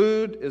the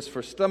food is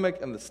for stomach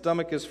and the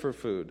stomach is for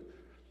food.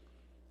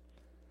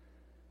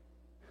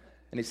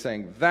 And he's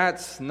saying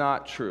that's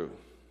not true.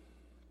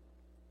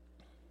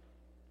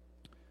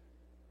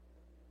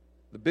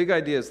 The big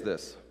idea is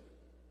this.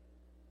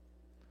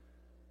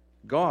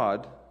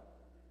 God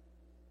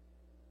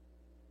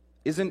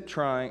isn't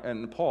trying,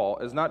 and Paul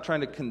is not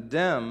trying to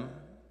condemn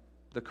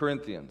the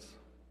Corinthians.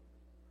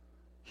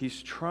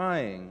 He's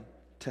trying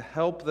to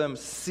help them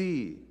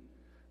see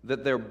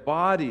that their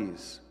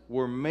bodies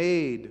were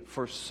made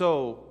for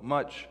so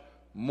much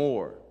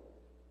more.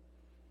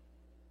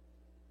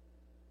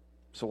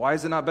 So why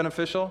is it not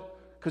beneficial?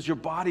 Because your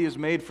body is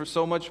made for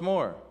so much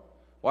more.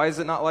 Why is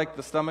it not like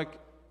the stomach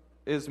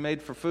is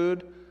made for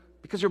food?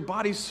 Because your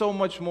body's so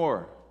much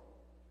more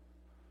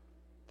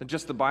than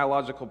just the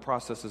biological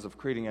processes of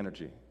creating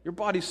energy. Your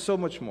body's so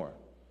much more.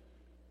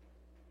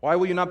 Why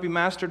will you not be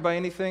mastered by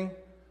anything?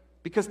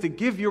 Because to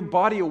give your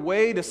body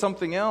away to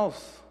something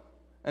else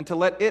and to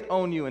let it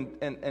own you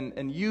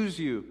and use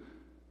you,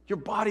 your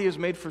body is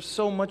made for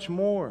so much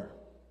more.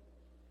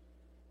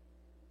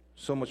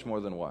 So much more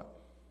than what?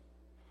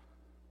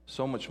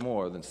 So much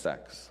more than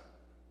sex.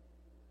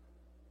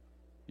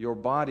 Your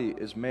body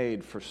is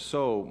made for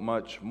so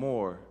much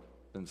more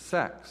than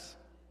sex.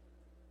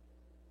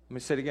 Let me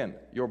say it again.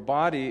 Your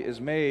body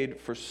is made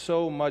for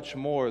so much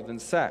more than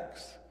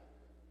sex.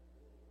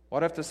 Why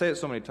do I have to say it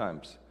so many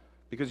times?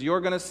 Because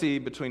you're going to see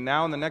between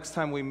now and the next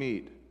time we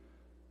meet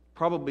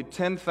probably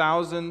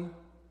 10,000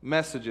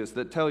 messages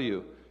that tell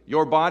you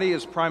your body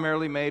is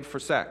primarily made for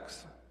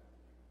sex.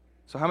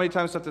 So how many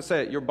times do I have to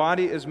say it? Your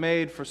body is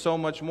made for so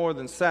much more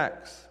than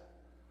sex.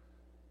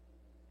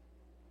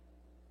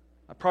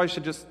 I probably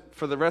should just,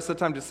 for the rest of the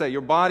time, just say,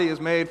 your body is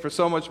made for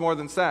so much more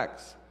than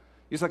sex.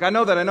 He's like, I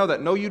know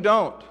that. No, you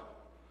don't.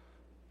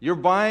 You're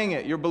buying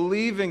it. You're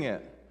believing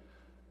it.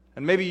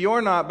 And maybe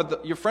you're not,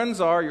 but your friends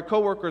are, your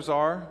coworkers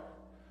are,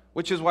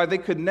 which is why they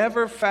could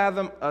never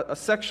fathom a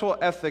sexual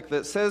ethic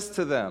that says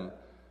to them,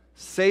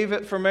 save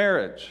it for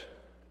marriage.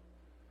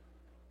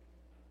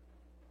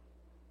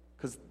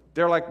 Because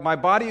they're like, my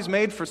body's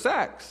made for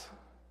sex.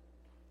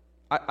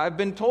 I've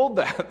been told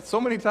that so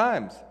many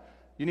times.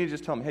 You need to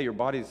just tell them, hey, your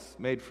body's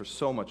made for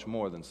so much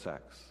more than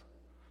sex.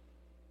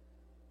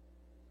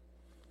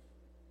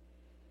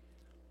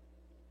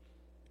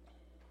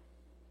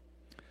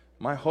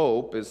 My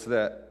hope is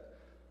that,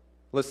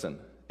 listen,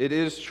 it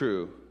is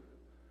true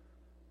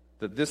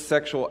that this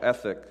sexual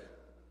ethic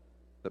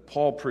that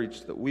Paul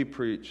preached, that we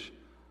preach,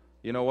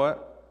 you know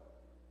what?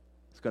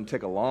 It's going to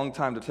take a long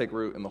time to take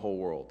root in the whole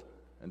world.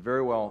 And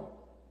very well,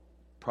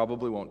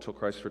 probably won't till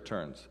Christ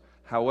returns.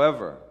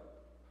 However,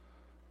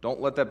 don't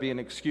let that be an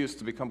excuse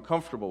to become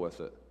comfortable with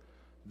it.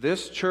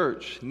 This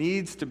church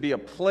needs to be a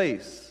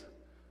place,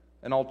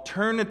 an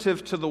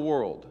alternative to the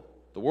world.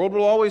 The world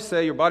will always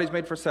say your body's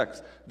made for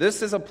sex.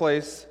 This is a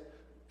place,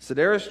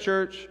 Sedaris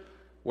Church,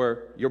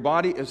 where your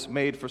body is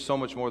made for so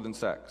much more than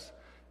sex.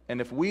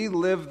 And if we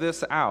live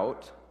this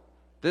out,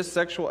 this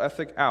sexual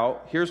ethic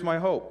out, here's my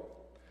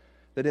hope.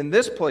 That in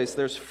this place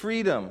there's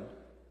freedom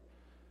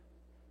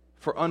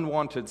for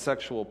unwanted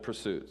sexual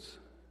pursuits.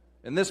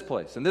 In this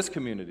place, in this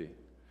community.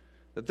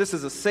 That this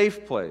is a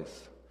safe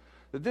place.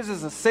 That this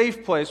is a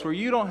safe place where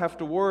you don't have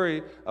to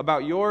worry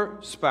about your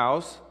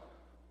spouse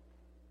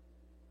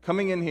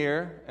coming in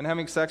here and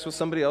having sex with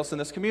somebody else in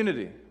this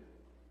community.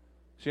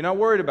 So you're not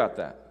worried about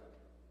that.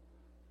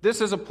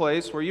 This is a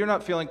place where you're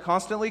not feeling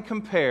constantly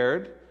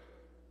compared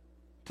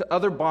to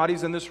other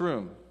bodies in this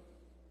room.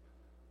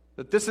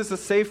 That this is a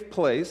safe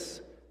place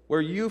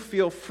where you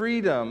feel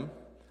freedom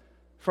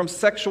from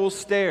sexual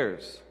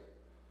stares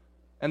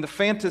and the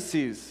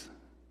fantasies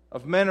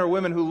of men or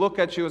women who look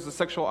at you as a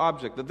sexual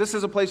object, that this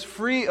is a place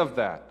free of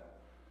that.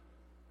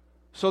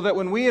 So that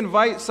when we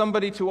invite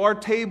somebody to our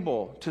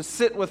table to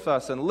sit with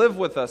us and live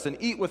with us and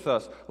eat with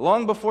us,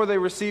 long before they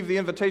receive the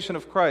invitation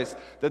of Christ,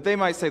 that they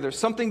might say, there's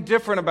something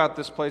different about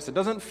this place. It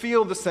doesn't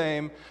feel the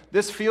same.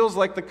 This feels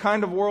like the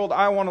kind of world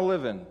I want to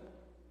live in.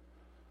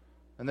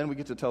 And then we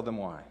get to tell them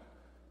why.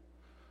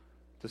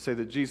 To say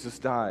that Jesus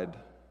died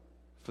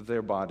for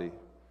their body,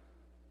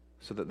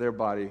 so that their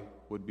body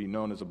would be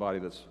known as a body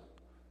that's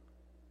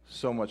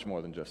so much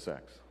more than just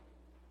sex.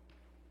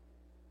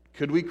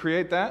 Could we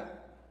create that?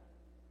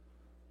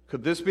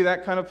 Could this be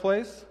that kind of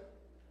place?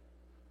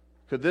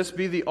 Could this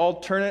be the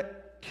alternate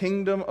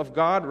kingdom of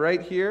God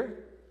right here?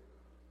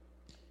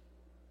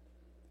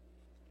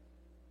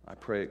 I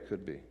pray it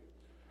could be.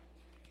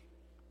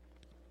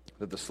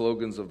 That the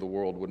slogans of the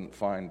world wouldn't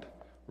find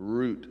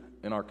root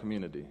in our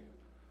community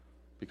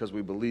because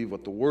we believe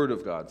what the Word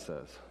of God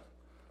says,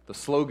 the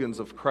slogans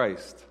of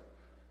Christ,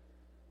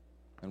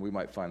 and we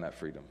might find that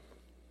freedom.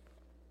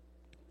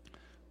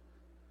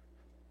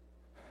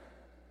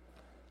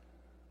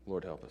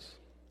 Lord, help us.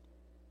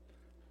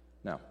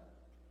 Now,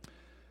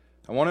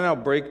 I want to now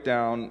break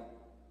down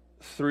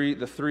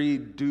the three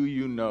do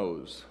you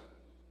knows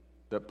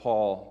that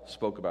Paul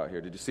spoke about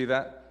here. Did you see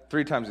that?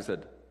 3 times he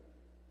said,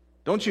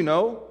 don't you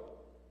know?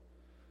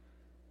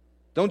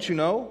 Don't you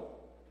know?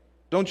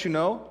 Don't you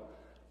know?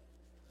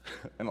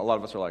 And a lot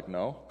of us are like,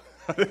 no,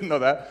 I didn't know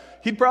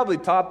that. He'd probably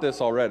taught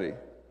this already.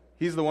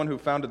 He's the one who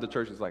founded the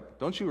church. He's like,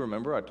 don't you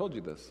remember? I told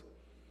you this.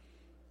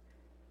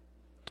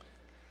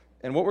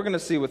 And what we're going to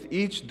see with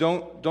each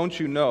don't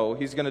you know,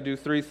 he's going to do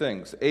 3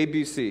 things. A,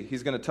 B, C.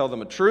 He's going to tell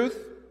them a truth,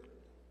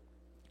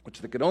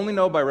 which they could only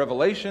know by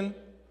revelation.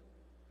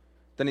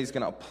 Then he's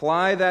going to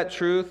apply that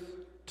truth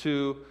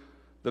to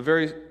the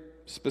very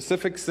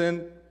specific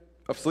sin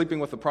of sleeping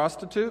with a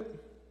prostitute.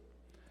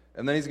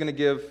 And then he's going to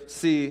give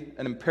C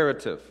an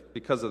imperative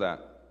because of that.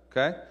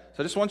 Okay? So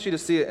I just want you to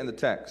see it in the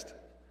text.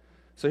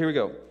 So here we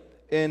go.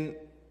 In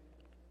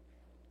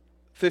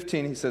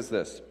 15, he says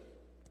this.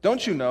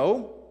 Don't you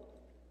know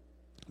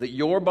that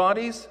your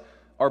bodies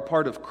are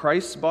part of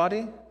Christ's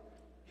body?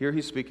 Here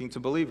he's speaking to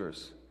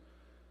believers.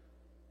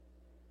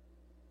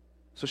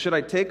 So should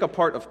I take a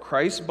part of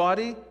Christ's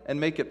body and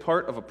make it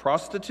part of a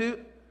prostitute?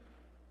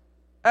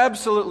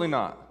 Absolutely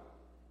not.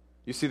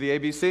 You see the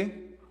ABC?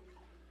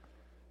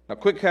 Now,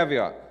 quick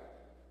caveat.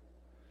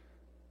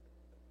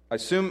 I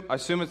assume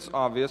it's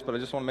obvious, but I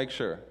just want to make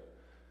sure.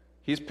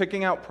 He's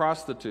picking out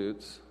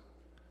prostitutes,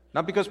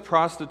 not because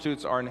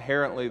prostitutes are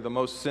inherently the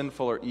most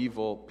sinful or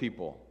evil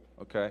people,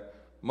 okay?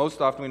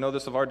 Most often, we know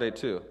this of our day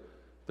too.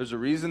 There's a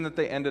reason that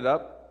they ended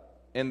up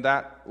in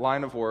that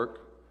line of work,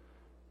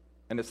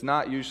 and it's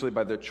not usually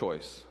by their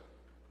choice.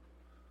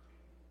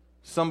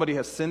 Somebody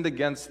has sinned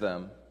against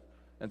them,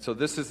 and so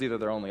this is either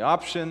their only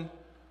option,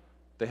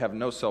 they have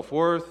no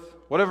self-worth,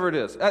 whatever it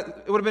is.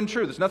 It would have been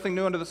true. There's nothing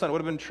new under the sun. It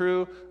would have been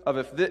true of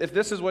if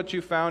this is what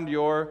you found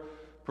your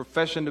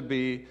profession to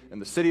be in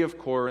the city of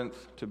Corinth,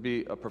 to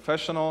be a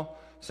professional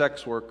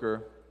sex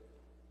worker,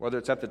 whether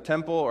it's at the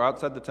temple or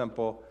outside the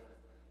temple.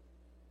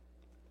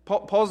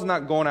 Paul's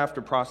not going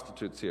after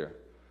prostitutes here.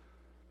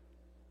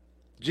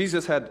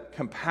 Jesus had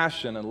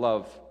compassion and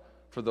love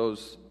for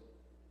those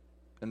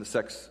in the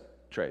sex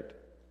trade.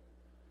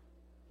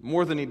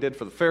 More than he did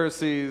for the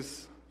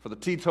Pharisees, for the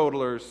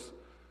teetotalers,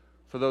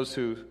 for those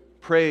who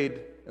prayed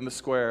in the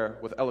square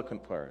with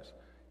eloquent prayers.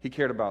 He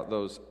cared about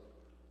those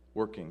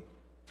working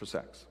for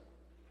sex.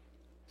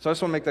 So I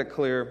just want to make that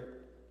clear.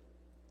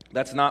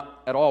 That's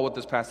not at all what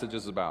this passage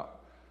is about.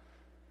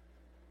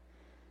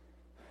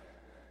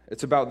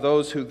 It's about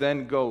those who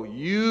then go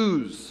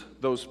use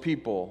those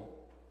people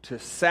to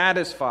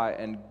satisfy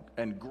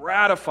and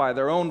gratify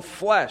their own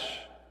flesh.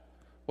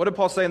 What did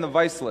Paul say in the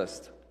vice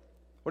list?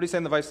 What did he say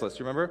in the vice list?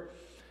 You remember?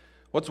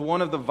 What's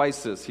one of the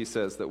vices, he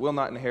says, that will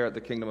not inherit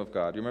the kingdom of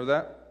God? You remember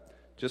that?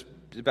 Just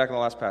back in the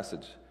last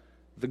passage.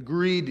 The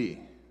greedy.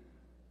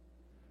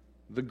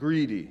 The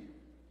greedy.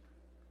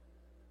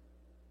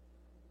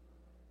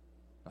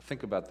 Now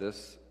think about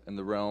this in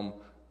the realm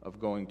of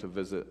going to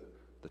visit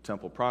the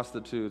temple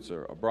prostitutes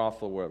or a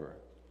brothel, wherever.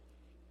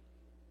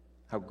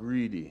 How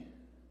greedy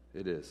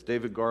it is.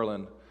 David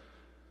Garland,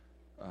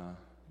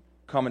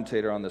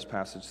 commentator on this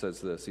passage,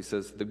 says this. He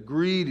says, the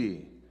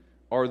greedy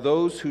are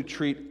those who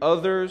treat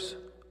others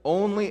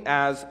only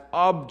as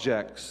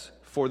objects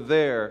for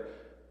their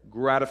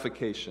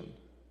gratification.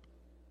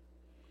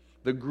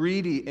 The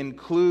greedy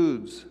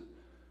includes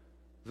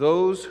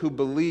those who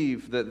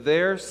believe that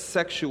their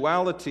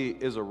sexuality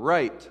is a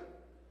right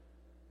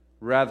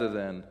rather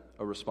than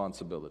a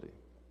responsibility.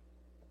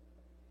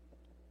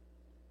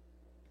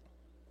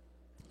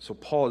 So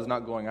Paul is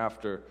not going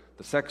after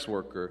the sex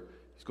worker,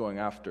 he's going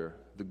after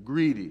the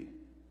greedy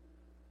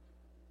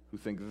who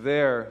think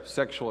their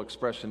sexual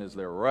expression is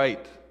their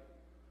right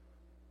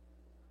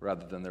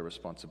rather than their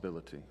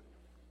responsibility.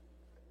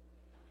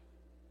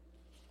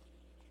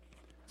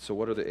 So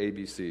what are the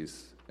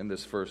ABCs in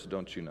this first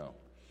don't you know?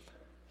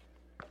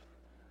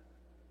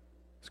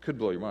 This could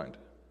blow your mind.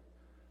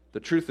 The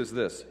truth is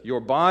this: your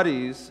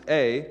bodies,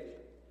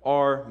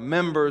 are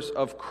members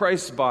of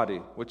Christ's body,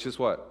 which is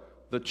what?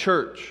 The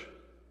church.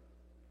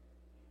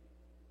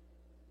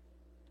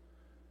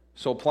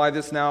 So apply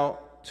this now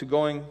to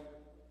going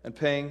and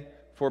paying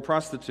for a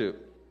prostitute.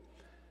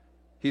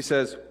 He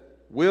says,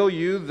 will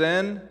you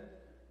then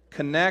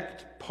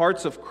connect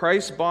parts of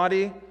Christ's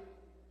body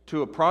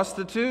to a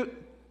prostitute?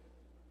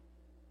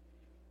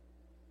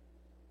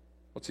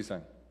 What's he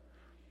saying?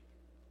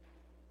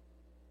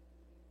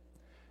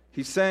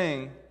 He's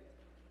saying,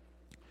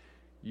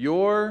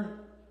 your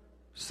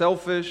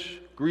selfish,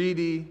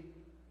 greedy,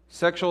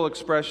 sexual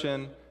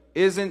expression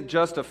isn't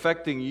just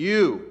affecting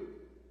you.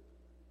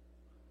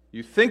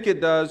 You think it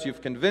does,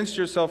 you've convinced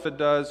yourself it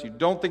does, you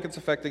don't think it's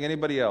affecting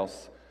anybody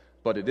else,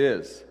 but it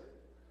is,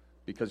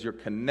 because you're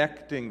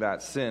connecting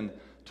that sin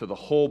to the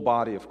whole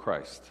body of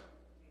Christ.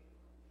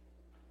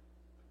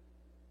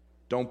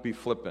 Don't be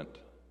flippant,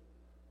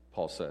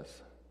 Paul says.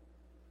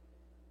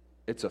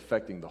 It's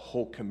affecting the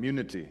whole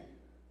community.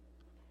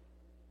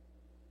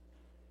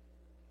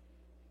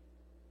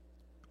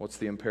 What's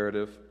the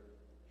imperative?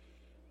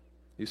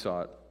 You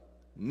saw it.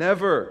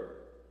 Never.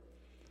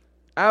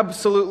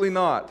 Absolutely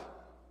not.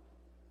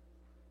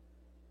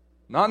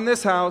 Not in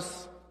this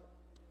house.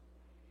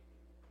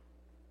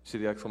 See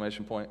the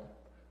exclamation point?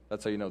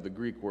 That's how you know the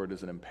Greek word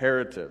is an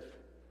imperative,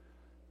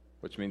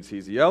 which means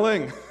he's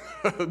yelling.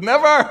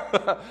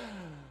 Never.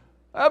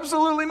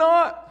 Absolutely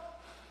not.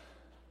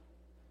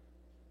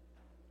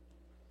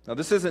 Now,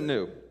 this isn't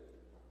new.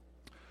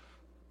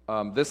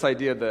 This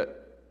idea that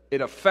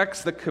it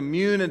affects the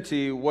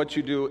community what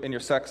you do in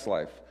your sex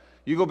life.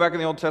 You go back in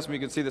the Old Testament,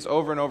 you can see this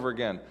over and over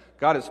again.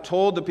 God has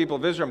told the people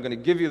of Israel, I'm going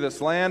to give you this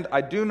land.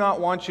 I do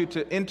not want you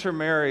to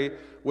intermarry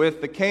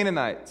with the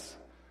Canaanites.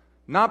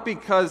 Not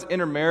because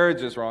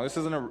intermarriage is wrong. This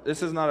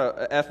is not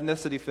an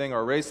ethnicity thing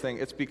or a race thing.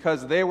 It's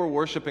because they were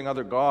worshiping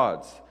other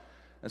gods.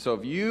 And so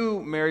if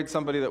you married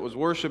somebody that was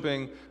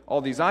worshiping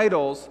all these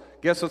idols,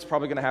 guess what's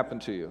probably going to happen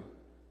to you?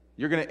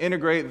 You're going to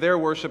integrate their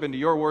worship into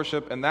your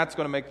worship, and that's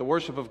going to make the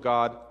worship of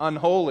God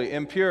unholy,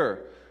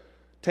 impure,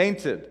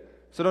 tainted.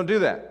 So don't do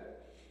that.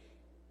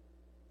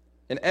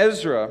 In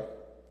Ezra,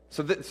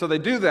 so they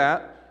do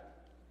that.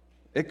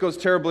 It goes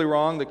terribly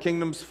wrong. The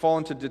kingdoms fall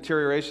into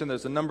deterioration.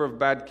 There's a number of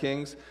bad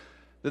kings.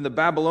 Then the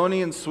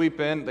Babylonians sweep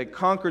in. They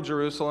conquer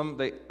Jerusalem.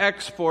 They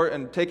export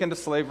and take into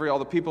slavery all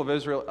the people of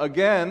Israel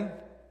again.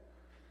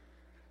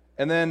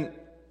 And then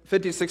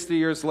 50, 60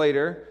 years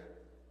later,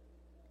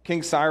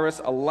 King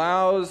Cyrus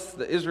allows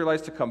the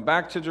Israelites to come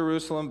back to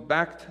Jerusalem,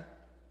 back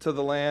to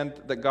the land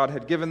that God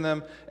had given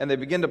them, and they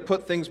begin to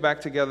put things back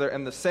together,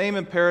 and the same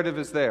imperative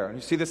is there. And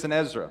you see this in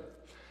Ezra.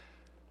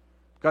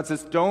 God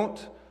says,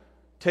 don't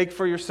take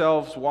for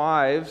yourselves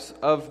wives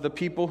of the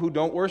people who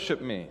don't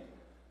worship me.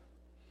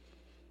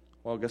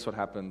 Well, guess what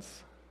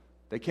happens?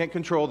 They can't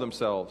control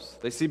themselves.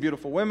 They see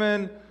beautiful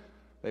women,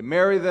 they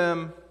marry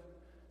them,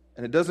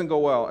 and it doesn't go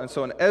well. And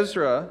so in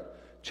Ezra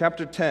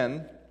chapter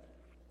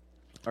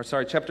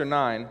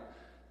 9,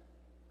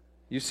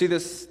 you see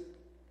this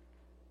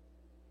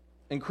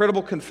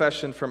incredible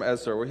confession from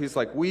Ezra where he's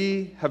like,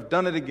 we have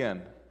done it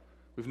again.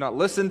 We've not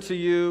listened to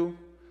you.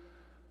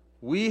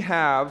 We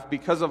have,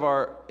 because of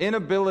our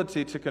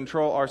inability to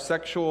control our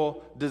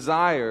sexual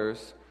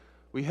desires,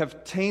 we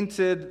have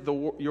tainted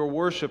your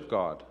worship,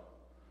 God.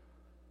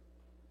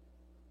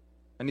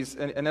 And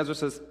Ezra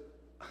says,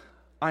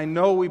 I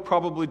know we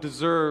probably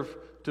deserve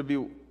to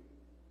be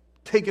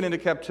taken into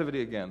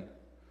captivity again.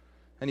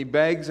 And he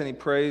begs and he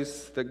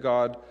prays that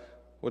God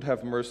would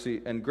have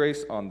mercy and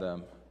grace on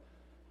them.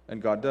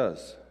 And God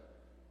does.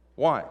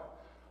 Why?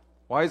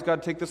 Why does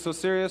God take this so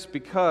serious?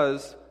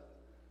 Because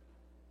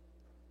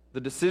the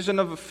decision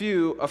of a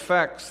few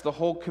affects the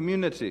whole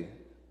community.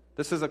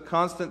 This is a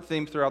constant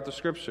theme throughout the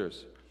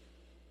Scriptures.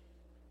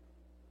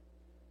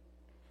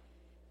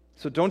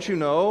 So don't you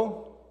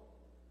know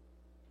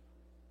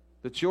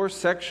that your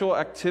sexual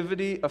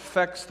activity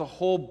affects the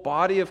whole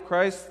body of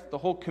Christ, the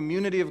whole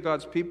community of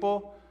God's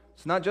people?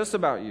 It's not just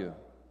about you.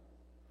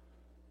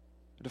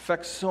 It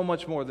affects so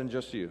much more than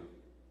just you.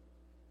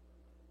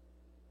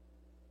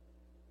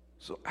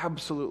 So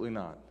absolutely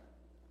not.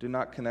 Do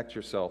not connect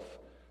yourself,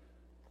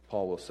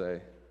 Paul will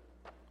say,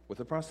 with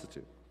a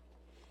prostitute.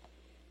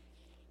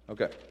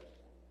 Okay.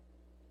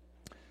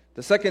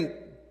 The second,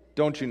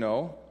 don't you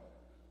know,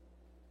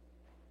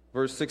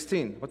 verse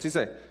 16. What's he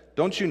say?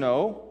 Don't you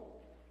know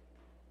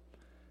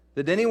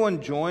that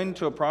anyone joined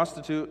to a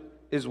prostitute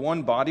is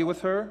one body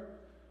with her?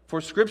 For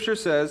Scripture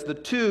says the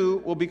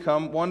two will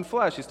become one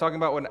flesh. He's talking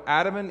about when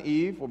Adam and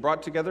Eve were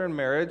brought together in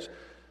marriage.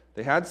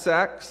 They had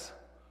sex.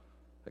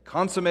 They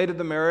consummated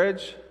the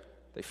marriage.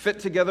 They fit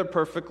together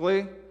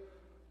perfectly.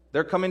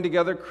 Their coming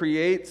together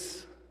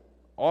creates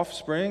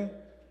offspring.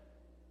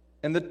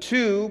 And the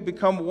two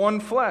become one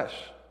flesh.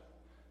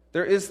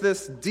 There is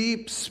this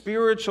deep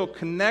spiritual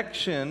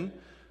connection,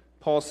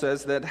 Paul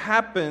says, that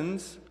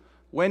happens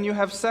when you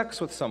have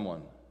sex with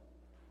someone.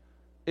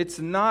 It's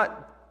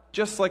not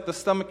just like the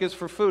stomach is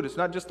for food. It's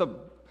not just a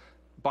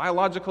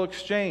biological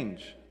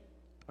exchange,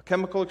 a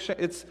chemical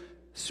exchange.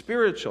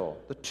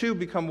 spiritual. The two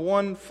become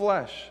one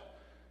flesh,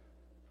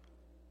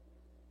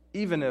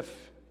 even if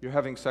you're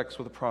having sex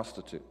with a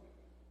prostitute.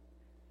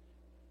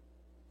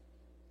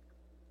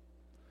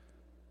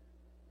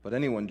 But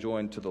anyone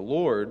joined to the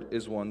Lord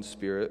is one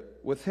spirit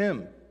with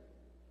him.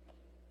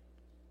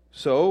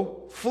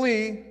 So,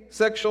 flee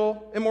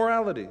sexual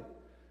immorality.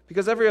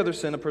 Because every other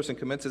sin a person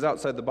commits is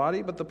outside the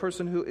body, but the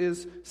person who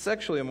is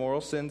sexually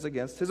immoral sins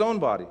against his own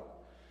body.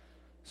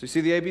 So you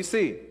see the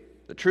ABC.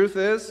 The truth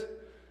is,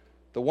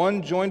 the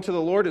one joined to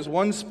the Lord is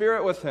one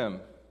spirit with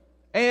him.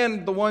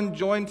 And the one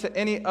joined to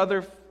any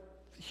other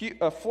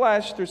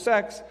flesh through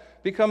sex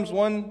becomes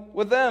one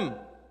with them.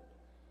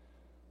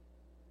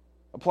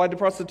 Applied to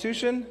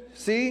prostitution,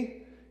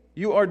 see,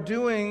 you are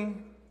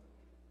doing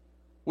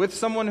with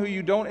someone who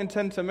you don't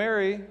intend to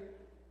marry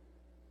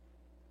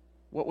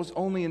what was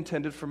only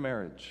intended for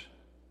marriage.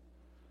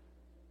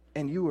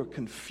 And you are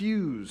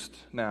confused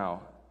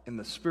now in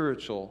the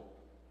spiritual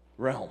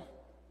realm.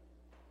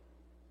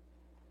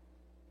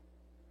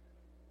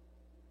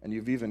 And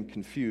you've even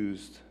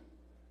confused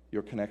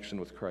your connection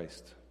with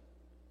Christ.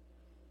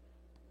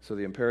 So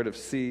the imperative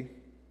C,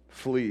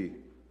 flee.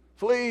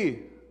 Flee!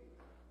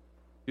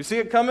 You see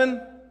it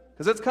coming?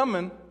 Because it's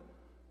coming.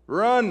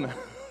 Run.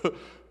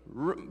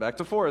 Back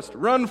to Forrest.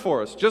 Run,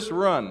 Forrest. Just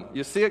run.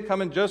 You see it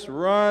coming? Just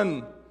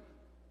run.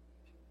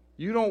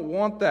 You don't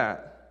want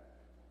that.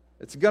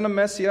 It's going to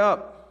mess you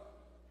up.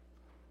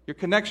 Your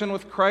connection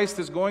with Christ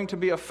is going to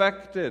be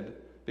affected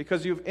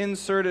because you've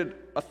inserted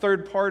a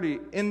third party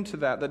into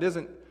that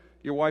isn't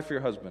your wife or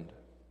your husband.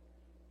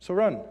 So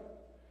run.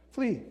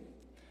 Flee.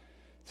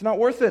 It's not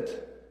worth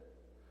it.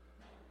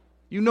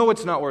 You know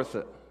it's not worth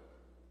it.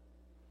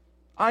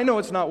 I know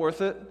it's not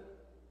worth it.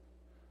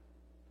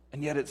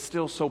 And yet it's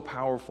still so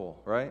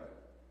powerful, right?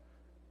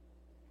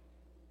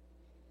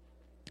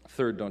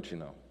 Third, don't you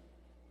know?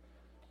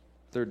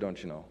 Third,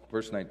 don't you know?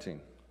 Verse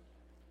 19.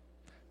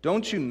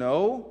 Don't you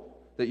know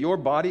that your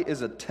body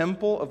is a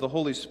temple of the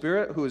Holy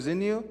Spirit who is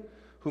in you,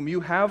 whom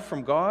you have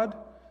from God?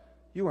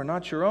 You are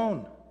not your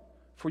own,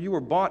 for you were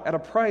bought at a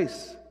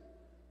price.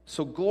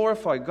 So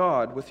glorify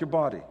God with your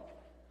body.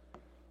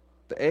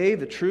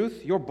 The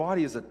truth, your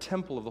body is a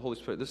temple of the Holy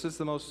Spirit. This is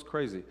the most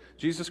crazy.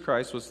 Jesus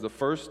Christ was the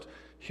first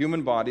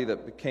human body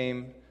that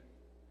became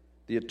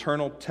the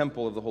eternal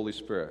temple of the Holy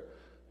Spirit.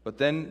 But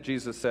then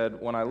Jesus said,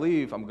 when I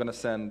leave, I'm going to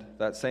send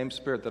that same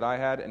Spirit that I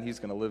had, and he's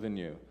going to live in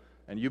you.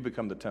 And you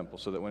become the temple,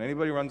 so that when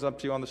anybody runs up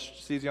to you,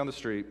 sees you on the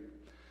street,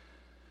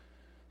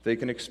 they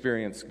can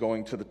experience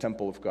going to the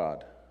temple of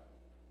God.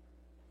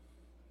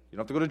 You don't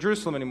have to go to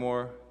Jerusalem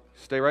anymore.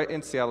 Stay right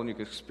in Seattle, and you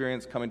can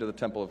experience coming to the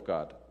temple of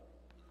God.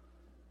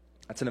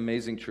 That's an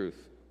amazing truth.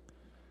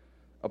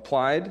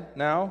 Applied,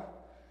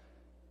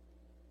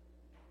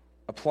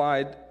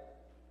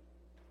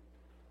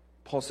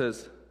 Paul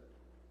says,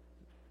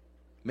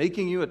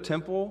 making you a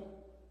temple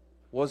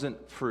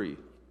wasn't free.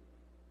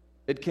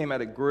 It came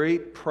at a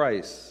great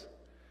price.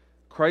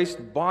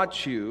 Christ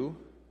bought you,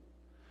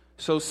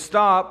 so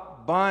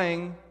stop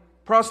buying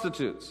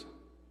prostitutes.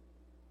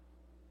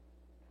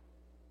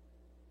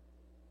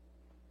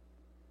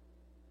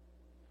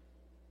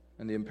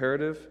 And the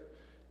imperative,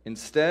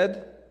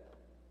 instead,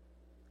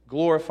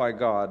 glorify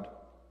God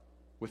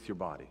with your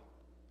body.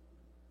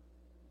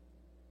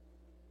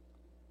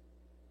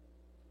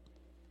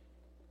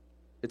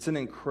 It's an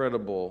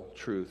incredible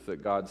truth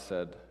that God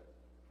said,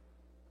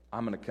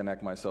 I'm going to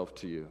connect myself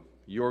to you.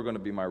 You're going to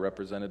be my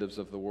representatives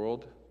of the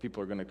world.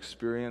 People are going to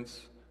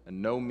experience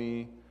and know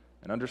me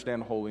and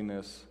understand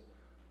holiness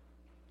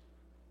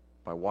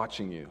by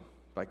watching you,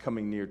 by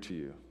coming near to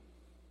you.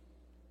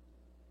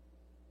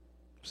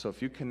 So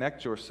if you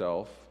connect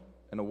yourself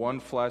in a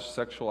one-flesh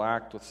sexual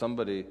act with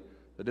somebody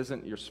that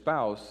isn't your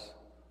spouse,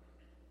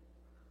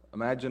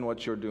 imagine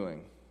what you're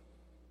doing.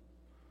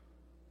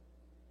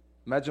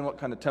 Imagine what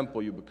kind of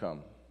temple you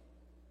become.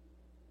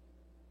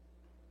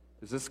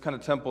 Is this kind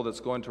of temple that's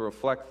going to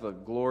reflect the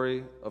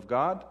glory of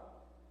God?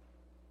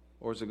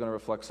 Or is it going to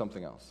reflect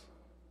something else?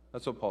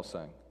 That's what Paul's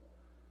saying.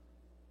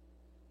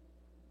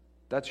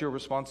 That's your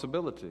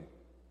responsibility.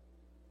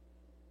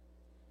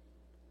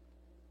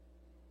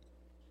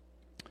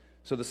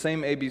 So the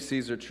same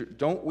ABCs are true.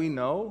 Don't we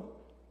know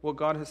what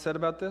God has said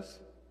about this?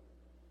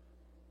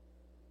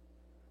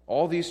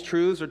 All these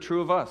truths are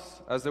true of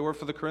us, as they were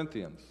for the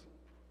Corinthians.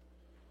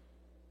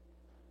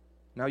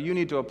 Now you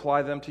need to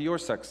apply them to your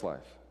sex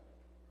life.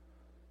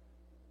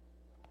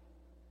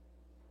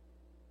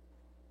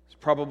 It's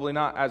probably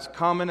not as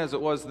common as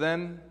it was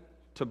then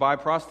to buy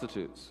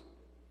prostitutes.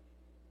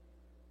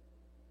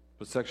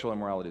 But sexual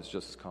immorality is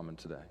just as common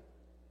today.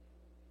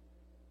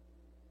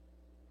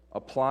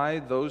 Apply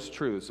those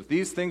truths. If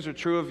these things are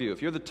true of you,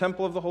 if you're the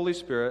temple of the Holy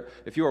Spirit,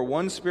 if you are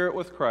one spirit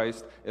with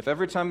Christ, if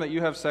every time that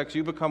you have sex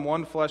you become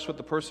one flesh with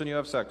the person you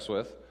have sex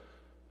with,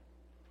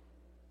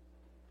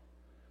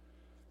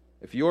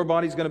 if your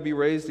body's going to be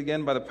raised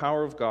again by the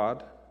power of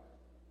God,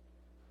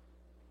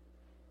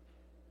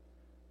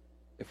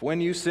 if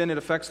when you sin it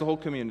affects the whole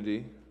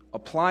community,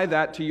 apply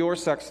that to your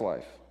sex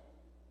life.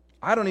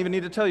 I don't even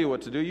need to tell you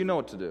what to do. You know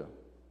what to do.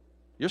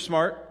 You're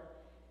smart.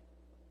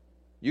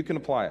 You can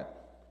apply it.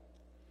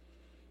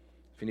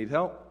 If you need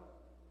help,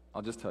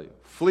 I'll just tell you.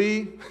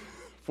 Flee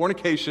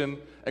fornication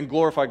and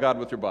glorify God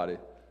with your body.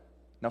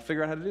 Now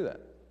figure out how to do that.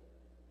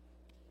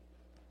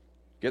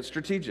 Get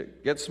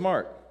strategic. Get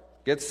smart.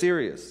 Get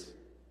serious.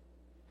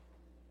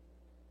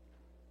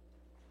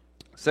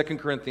 2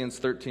 Corinthians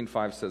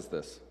 13:5 says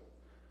this.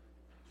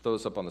 Throw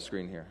this up on the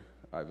screen here,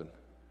 Ivan.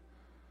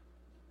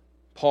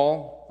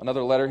 Paul,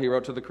 another letter he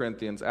wrote to the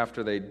Corinthians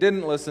after they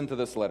didn't listen to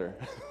this letter.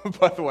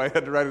 By the way, I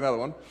had to write another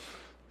one.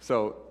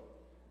 So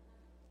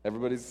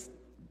everybody's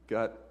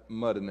got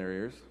mud in their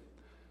ears.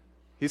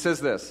 He says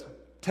this,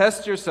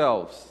 test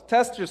yourselves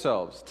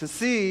to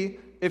see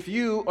if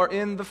you are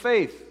in the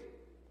faith.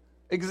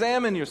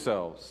 Examine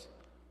yourselves.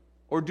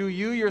 Or do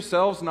you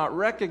yourselves not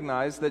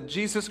recognize that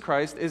Jesus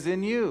Christ is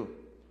in you?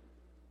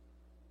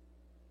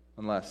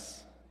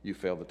 Unless you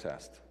fail the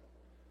test.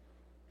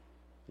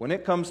 When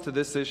it comes to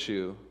this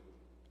issue,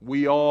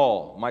 we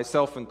all,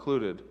 myself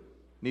included,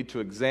 need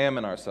to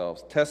examine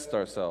ourselves, test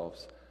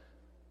ourselves,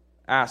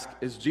 ask,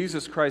 is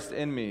Jesus Christ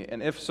in me?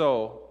 And if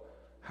so,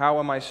 how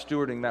am I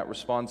stewarding that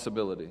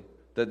responsibility?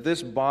 That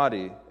this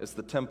body is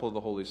the temple of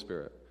the Holy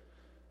Spirit.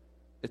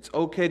 It's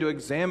okay to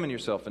examine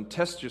yourself and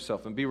test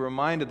yourself and be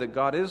reminded that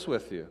God is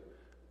with you,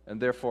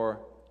 and therefore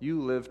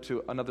you live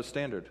to another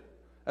standard.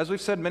 As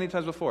we've said many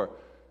times before,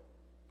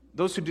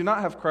 those who do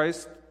not have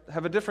Christ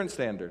have a different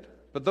standard.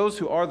 But those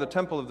who are the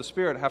temple of the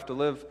Spirit have to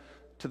live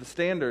to the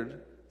standard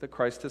that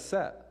Christ has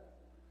set.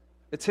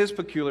 It's His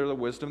peculiar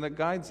wisdom that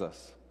guides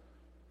us.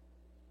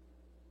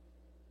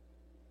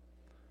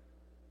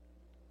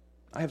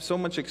 I have so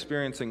much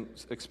experience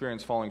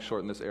falling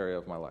short in this area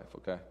of my life,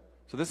 okay?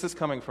 So this is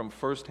coming from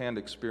firsthand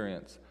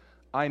experience.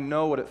 I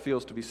know what it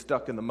feels to be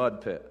stuck in the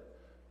mud pit,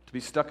 to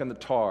be stuck in the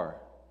tar,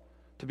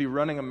 to be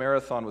running a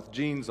marathon with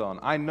jeans on.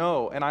 I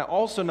know, and I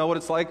also know what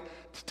it's like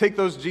to take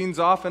those jeans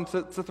off and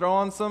to throw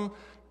on some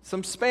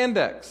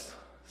spandex.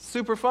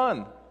 Super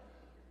fun.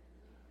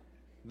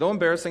 Though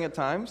embarrassing at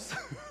times.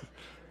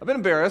 I've been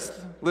embarrassed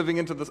living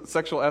into the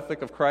sexual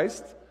ethic of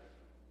Christ.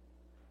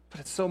 But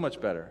it's so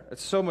much better.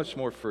 It's so much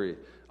more free.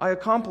 I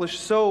accomplish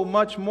so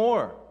much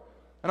more.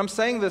 And I'm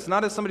saying this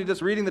not as somebody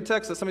just reading the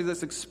text, as somebody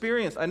that's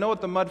experienced. I know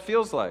what the mud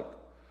feels like.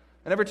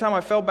 And every time I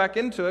fell back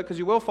into it, because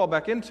you will fall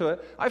back into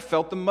it, I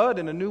felt the mud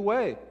in a new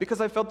way. Because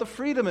I felt the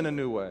freedom in a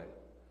new way.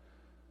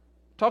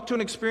 Talk to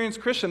an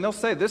experienced Christian, they'll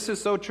say, this is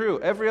so true.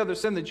 Every other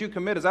sin that you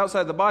commit is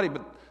outside the body,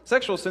 but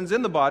sexual sin's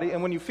in the body,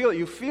 and when you feel it,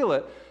 you feel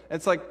it. And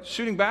it's like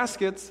shooting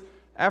baskets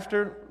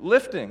after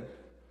lifting.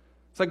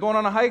 It's like going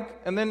on a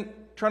hike and then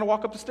trying to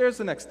walk up the stairs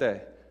the next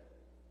day.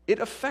 It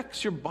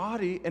affects your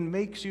body and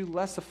makes you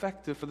less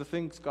effective for the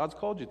things God's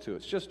called you to.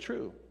 It's just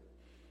true.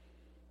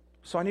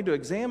 So I need to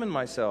examine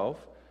myself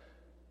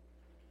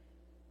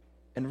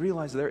and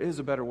realize there is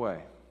a better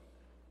way.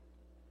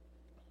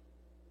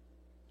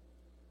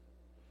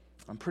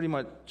 I'm pretty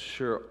much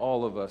sure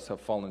all of us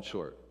have fallen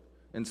short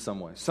in some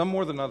way, some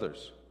more than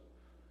others,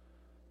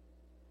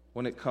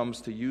 when it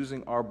comes to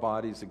using our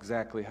bodies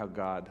exactly how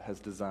God has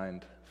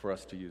designed for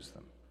us to use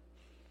them.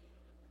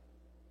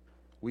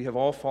 We have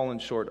all fallen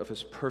short of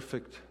His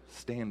perfect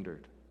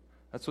standard.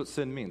 That's what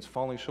sin means,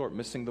 falling short,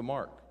 missing the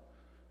mark.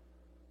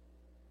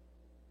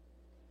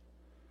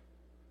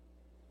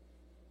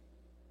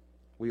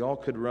 We all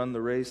could run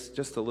the race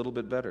just a little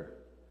bit better.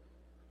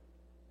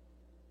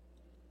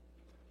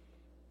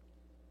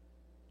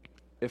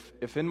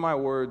 If in my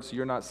words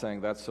you're not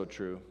saying that's so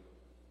true,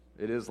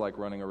 it is like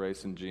running a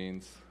race in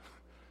jeans.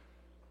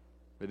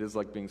 It is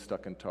like being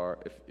stuck in tar.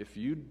 If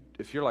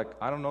you're like,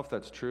 I don't know if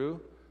that's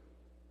true,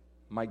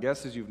 my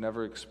guess is you've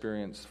never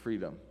experienced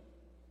freedom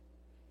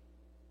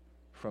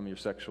from your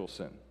sexual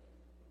sin.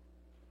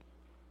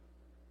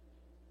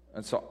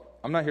 And so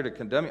I'm not here to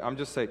condemn you. I'm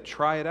just saying,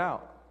 try it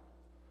out.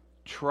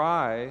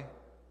 Try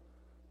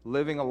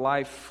living a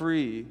life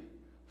free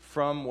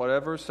from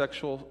whatever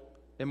sexual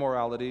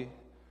immorality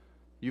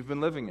you've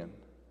been living in.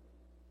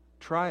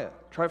 Try it.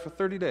 Try it for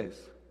 30 days.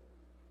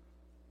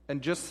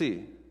 And just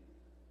see.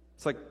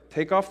 It's like,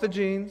 take off the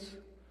jeans,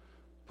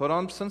 put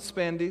on some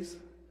spandies,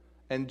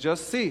 and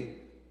just see.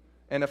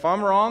 And if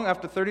I'm wrong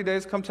after 30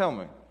 days, come tell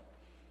me.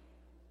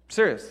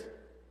 Serious.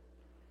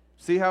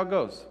 See how it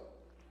goes.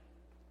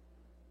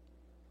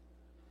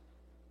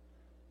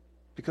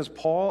 Because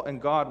Paul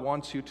and God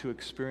wants you to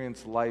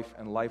experience life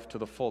and life to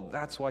the full.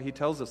 That's why he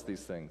tells us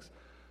these things.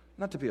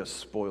 Not to be a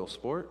spoil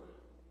sport.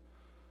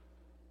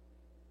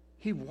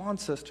 He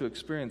wants us to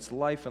experience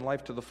life and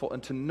life to the full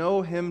and to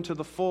know Him to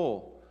the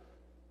full.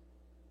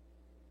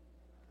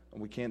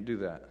 And we can't do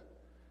that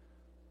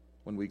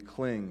when we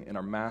cling and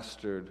are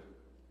mastered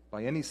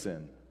by any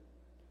sin,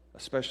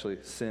 especially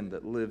sin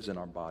that lives in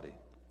our body.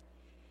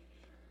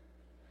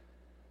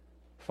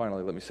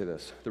 Finally, let me say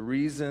this. The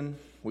reason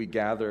we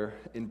gather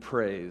in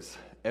praise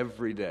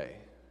every day,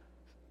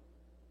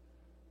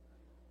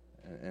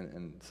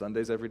 and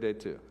Sundays every day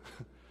too,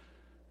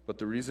 but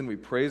the reason we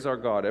praise our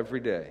God every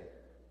day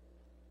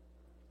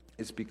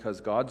is because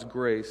God's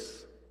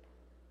grace,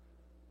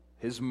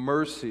 His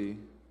mercy,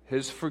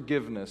 His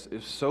forgiveness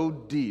is so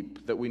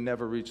deep that we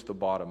never reach the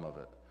bottom of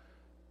it.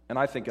 And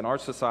I think in our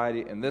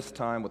society, in this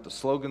time, with the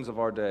slogans of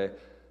our day,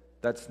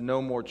 that's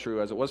no more true,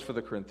 as it was for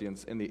the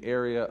Corinthians, in the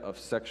area of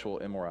sexual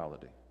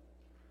immorality.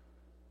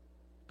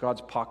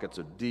 God's pockets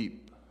are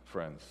deep,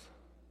 friends.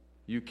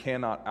 You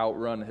cannot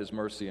outrun his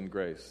mercy and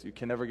grace. You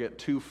can never get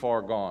too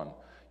far gone.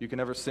 You can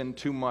never sin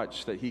too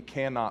much that he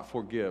cannot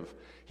forgive.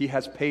 He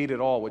has paid it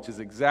all, which is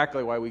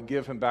exactly why we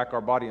give him back our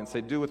body and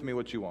say, do with me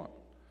what you want.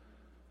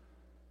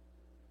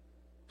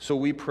 So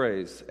we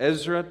praise.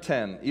 Ezra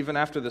 10, even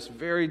after this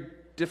very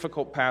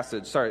difficult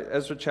passage,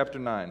 Ezra chapter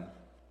 9,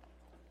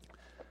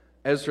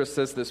 Ezra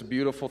says this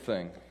beautiful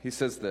thing. He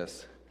says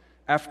this,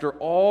 after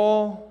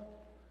all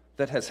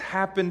that has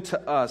happened to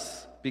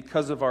us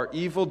because of our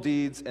evil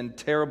deeds and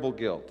terrible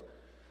guilt,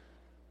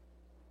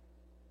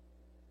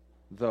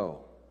 though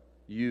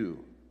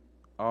you,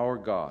 our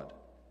God,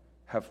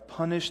 have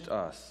punished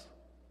us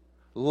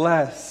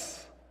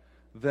less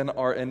than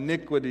our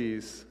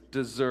iniquities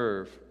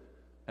deserve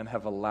and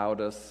have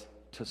allowed us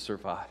to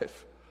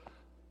survive.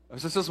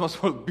 This is just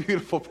one of the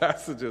beautiful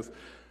passages.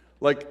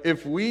 Like,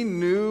 if we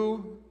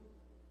knew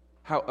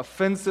how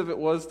offensive it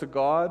was to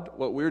God,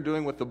 what we're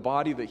doing with the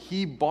body that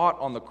he bought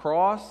on the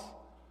cross,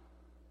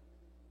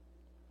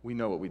 we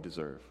know what we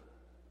deserve.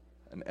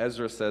 And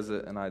Ezra says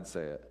it, and I'd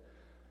say it.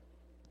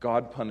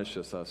 God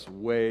punishes us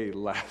way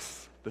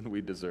less than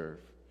we deserve,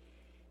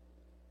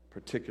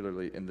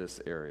 particularly in this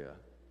area.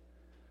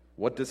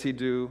 What does he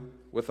do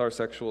with our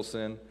sexual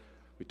sin?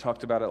 We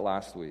talked about it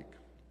last week.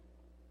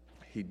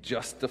 He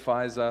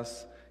justifies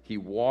us, he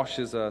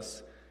washes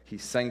us, he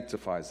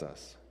sanctifies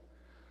us.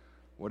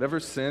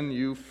 Whatever sin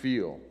you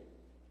feel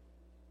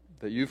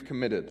that you've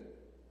committed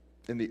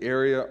in the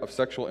area of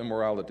sexual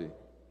immorality,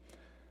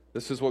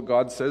 this is what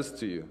God says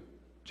to you.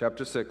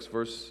 Chapter 6,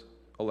 verse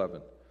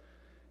 11.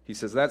 He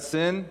says, that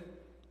sin,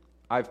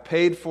 I've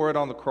paid for it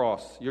on the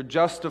cross. You're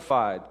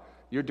justified.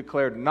 You're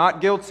declared not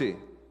guilty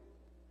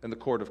in the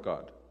court of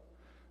God.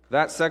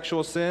 That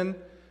sexual sin,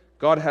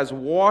 God has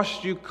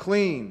washed you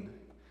clean.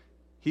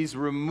 He's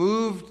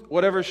removed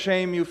whatever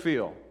shame you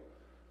feel.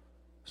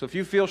 So if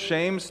you feel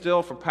shame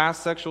still for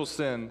past sexual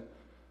sin,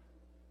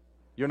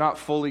 you're not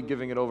fully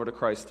giving it over to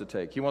Christ to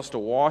take. He wants to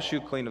wash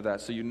you clean of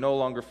that so you no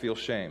longer feel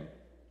shame.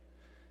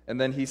 And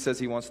then he says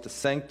he wants to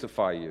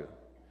sanctify you.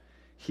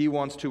 He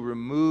wants to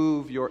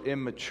remove your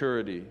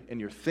immaturity in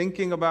your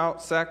thinking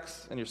about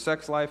sex and your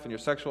sex life and your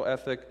sexual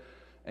ethic,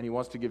 and he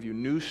wants to give you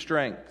new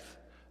strength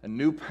and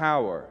new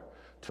power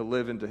to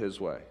live into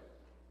his way.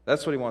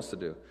 That's what he wants to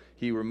do.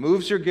 He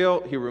removes your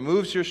guilt, he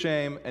removes your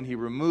shame, and he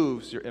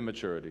removes your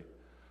immaturity.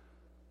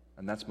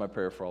 And that's my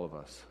prayer for all of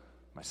us,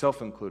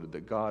 myself included,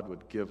 that God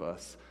would give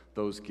us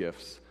those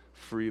gifts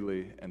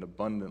freely and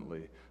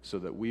abundantly so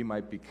that we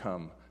might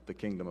become the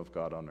kingdom of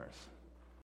God on earth.